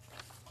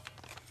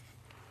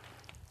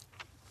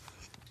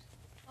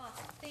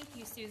 Thank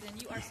you, Susan.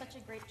 You are such a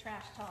great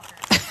trash talker.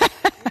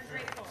 We're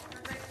grateful.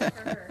 We're grateful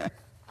for her.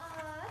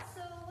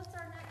 So what's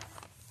our next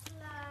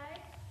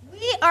slide?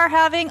 We are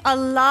having a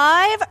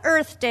live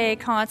Earth Day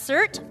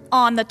concert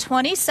on the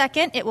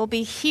 22nd. It will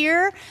be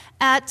here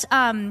at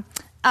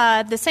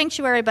the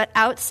sanctuary, but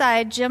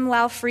outside. Jim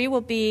Laufrey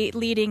will be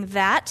leading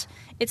that.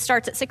 It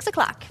starts at 6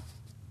 o'clock.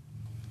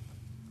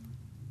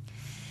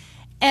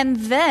 And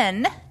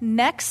then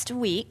next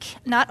week,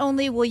 not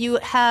only will you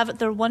have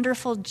the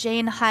wonderful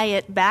Jane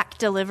Hyatt back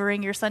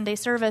delivering your Sunday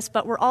service,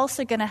 but we're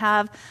also going to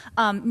have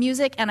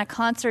music and a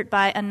concert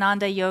by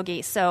Ananda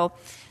Yogi. So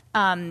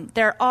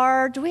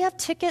do we have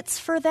tickets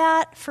for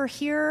that for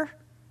here?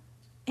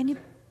 Probably 2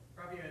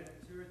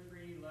 or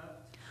 3 left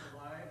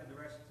live, and the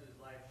rest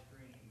is live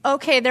streaming.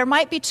 Okay, there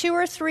might be 2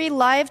 or 3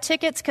 live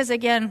tickets because,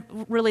 again,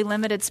 really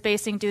limited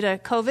spacing due to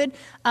COVID,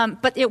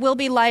 but it will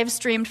be live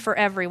streamed for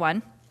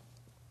everyone.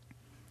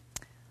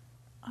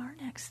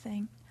 Next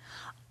thing.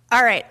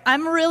 All right,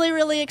 I'm really,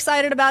 really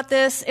excited about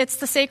this. It's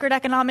the sacred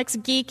economics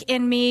geek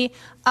in me.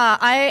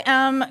 I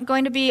am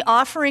going to be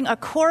offering a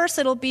course.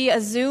 It'll be a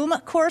Zoom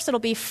course. It'll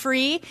be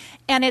free,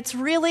 and it's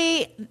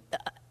really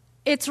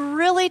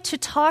to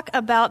talk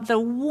about the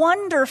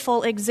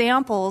wonderful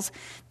examples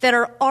that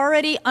are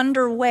already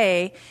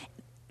underway,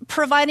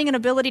 providing an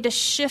ability to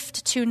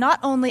shift to not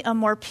only a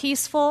more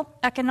peaceful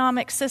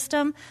economic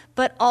system,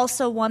 but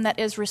also one that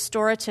is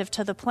restorative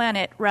to the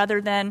planet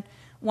rather than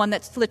one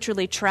that's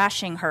literally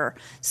trashing her.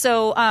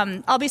 So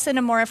I'll be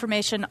sending more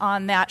information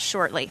on that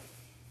shortly.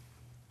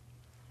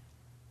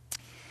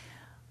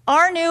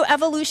 Our new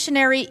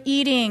evolutionary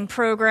eating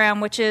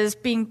program, which is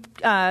being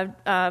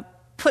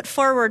put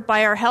forward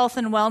by our Health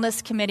and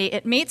Wellness Committee,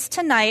 it meets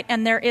tonight,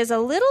 and there is a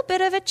little bit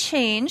of a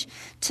change.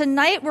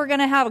 Tonight we're going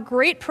to have a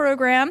great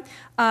program.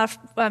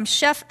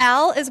 Chef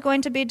Al is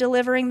going to be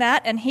delivering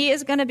that, and he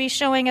is going to be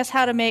showing us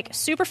how to make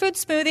superfood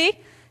smoothie,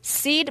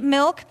 seed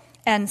milk,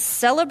 and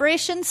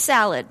celebration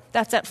salad.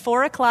 That's at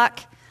 4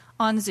 o'clock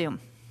on Zoom.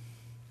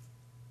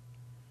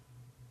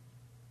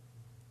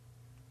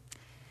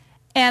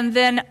 And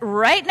then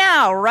right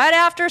now, right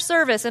after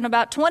service, in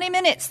about 20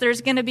 minutes, there's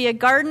going to be a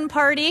garden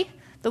party.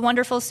 The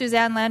wonderful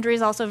Suzanne Landry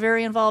is also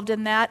very involved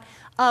in that,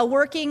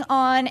 working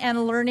on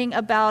and learning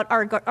about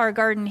our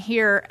garden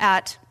here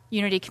at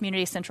Unity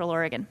Community Central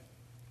Oregon.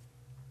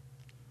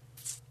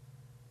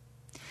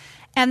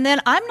 And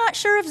then I'm not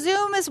sure if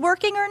Zoom is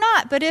working or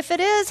not, but if it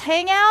is,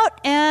 hang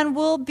out and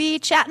we'll be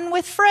chatting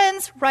with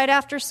friends right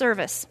after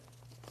service.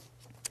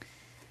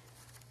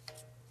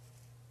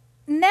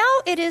 Now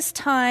it is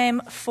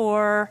time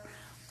for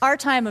our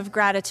time of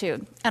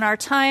gratitude and our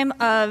time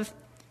of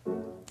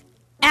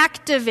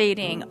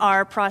activating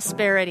our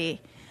prosperity.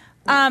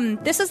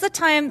 This is the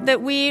time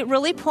that we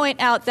really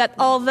point out that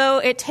although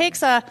it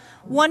takes a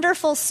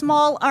wonderful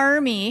small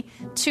army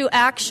to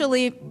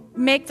actually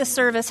make the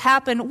service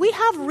happen, we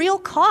have real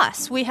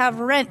costs. We have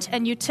rent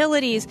and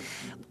utilities,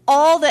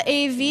 all the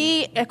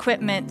AV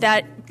equipment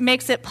that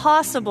makes it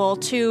possible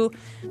to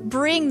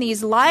bring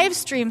these live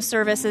stream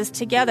services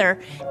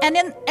together. And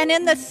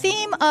in the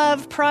theme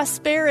of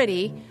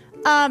prosperity,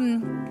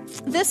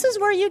 this is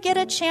where you get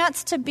a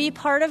chance to be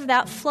part of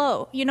that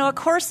flow. You know, A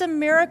Course in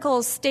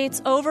Miracles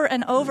states over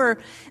and over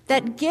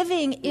that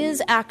giving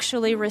is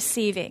actually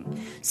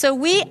receiving. So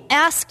we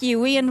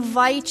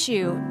invite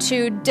you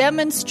to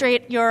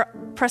demonstrate your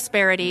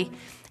prosperity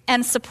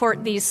and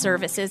support these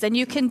services. And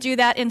you can do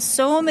that in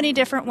so many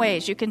different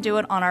ways. You can do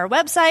it on our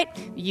website.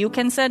 You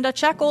can send a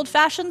check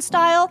old-fashioned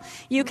style.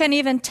 You can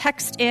even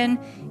text in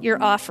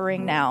your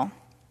offering now.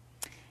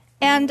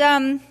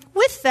 And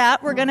with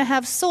that, we're going to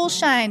have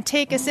Soulshine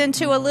take us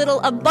into a little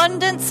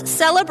abundance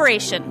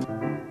celebration.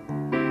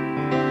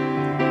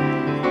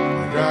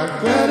 Got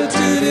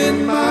gratitude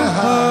in my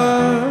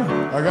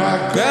heart. I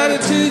got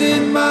gratitude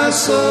in my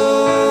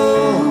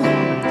soul.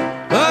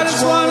 I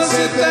just want to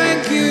say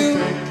thank you.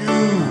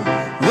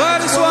 I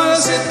just want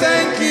to say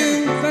thank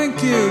you.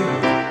 Thank you.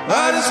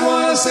 I just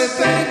want to say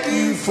thank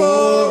you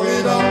for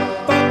it all.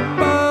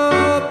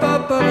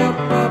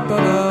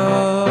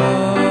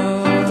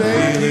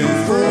 Thank you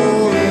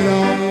for it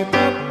all.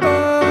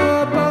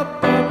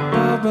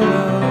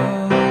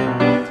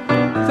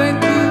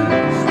 Thank you.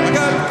 I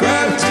got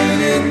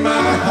gratitude in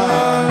my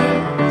heart.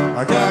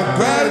 I got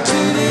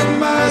gratitude in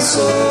my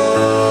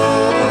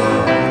soul.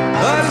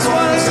 I just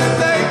want to say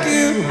thank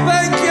you.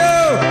 Thank you.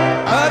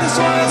 I just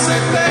want to say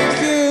thank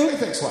you.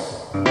 Thanks, what?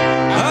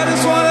 I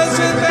just want to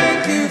say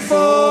thank you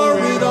for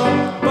it all.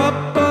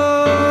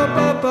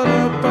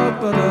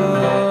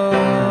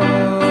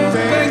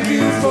 Thank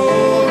you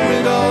for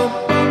it all.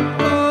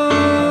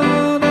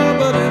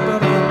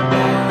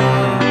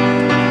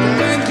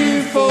 Thank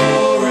you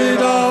for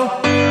it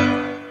all.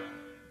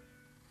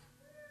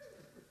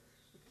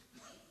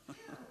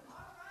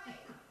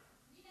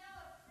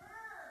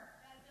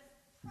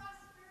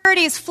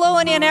 Prosperity is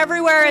flowing in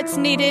everywhere it's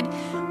needed.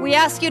 We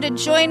ask you to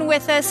join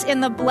with us in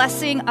the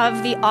blessing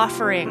of the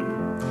offering.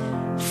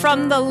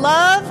 From the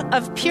love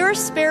of pure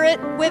spirit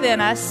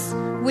within us,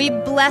 we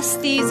bless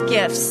these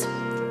gifts.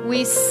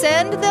 We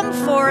send them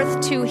forth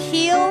to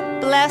heal,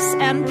 bless,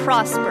 and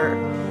prosper.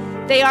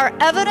 They are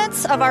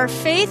evidence of our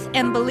faith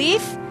and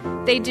belief.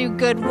 They do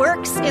good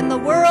works in the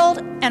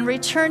world and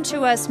return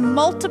to us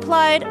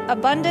multiplied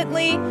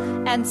abundantly,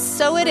 and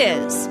so it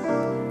is.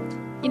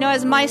 You know,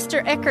 as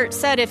Meister Eckhart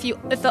said, if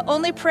the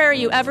only prayer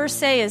you ever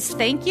say is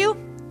thank you,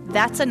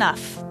 that's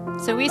enough.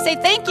 So we say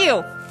thank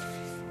you.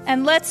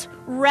 And let's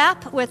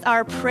wrap with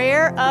our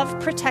prayer of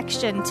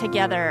protection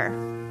together.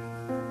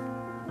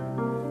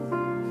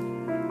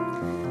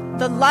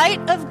 The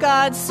light of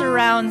God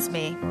surrounds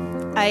me.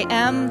 I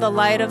am the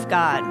light of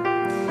God.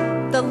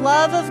 The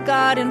love of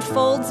God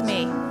enfolds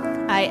me.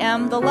 I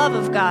am the love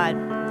of God.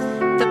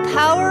 The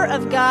power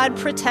of God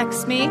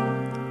protects me.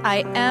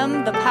 I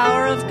am the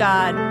power of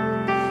God.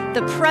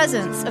 The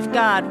presence of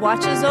God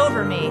watches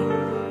over me.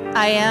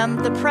 I am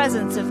the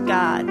presence of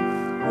God.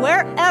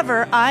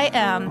 Wherever I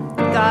am,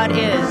 God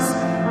is,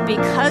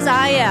 because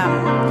I am,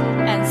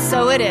 and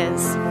so it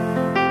is. The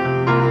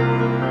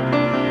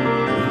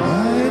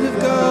light of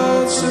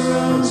God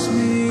surrounds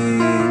me.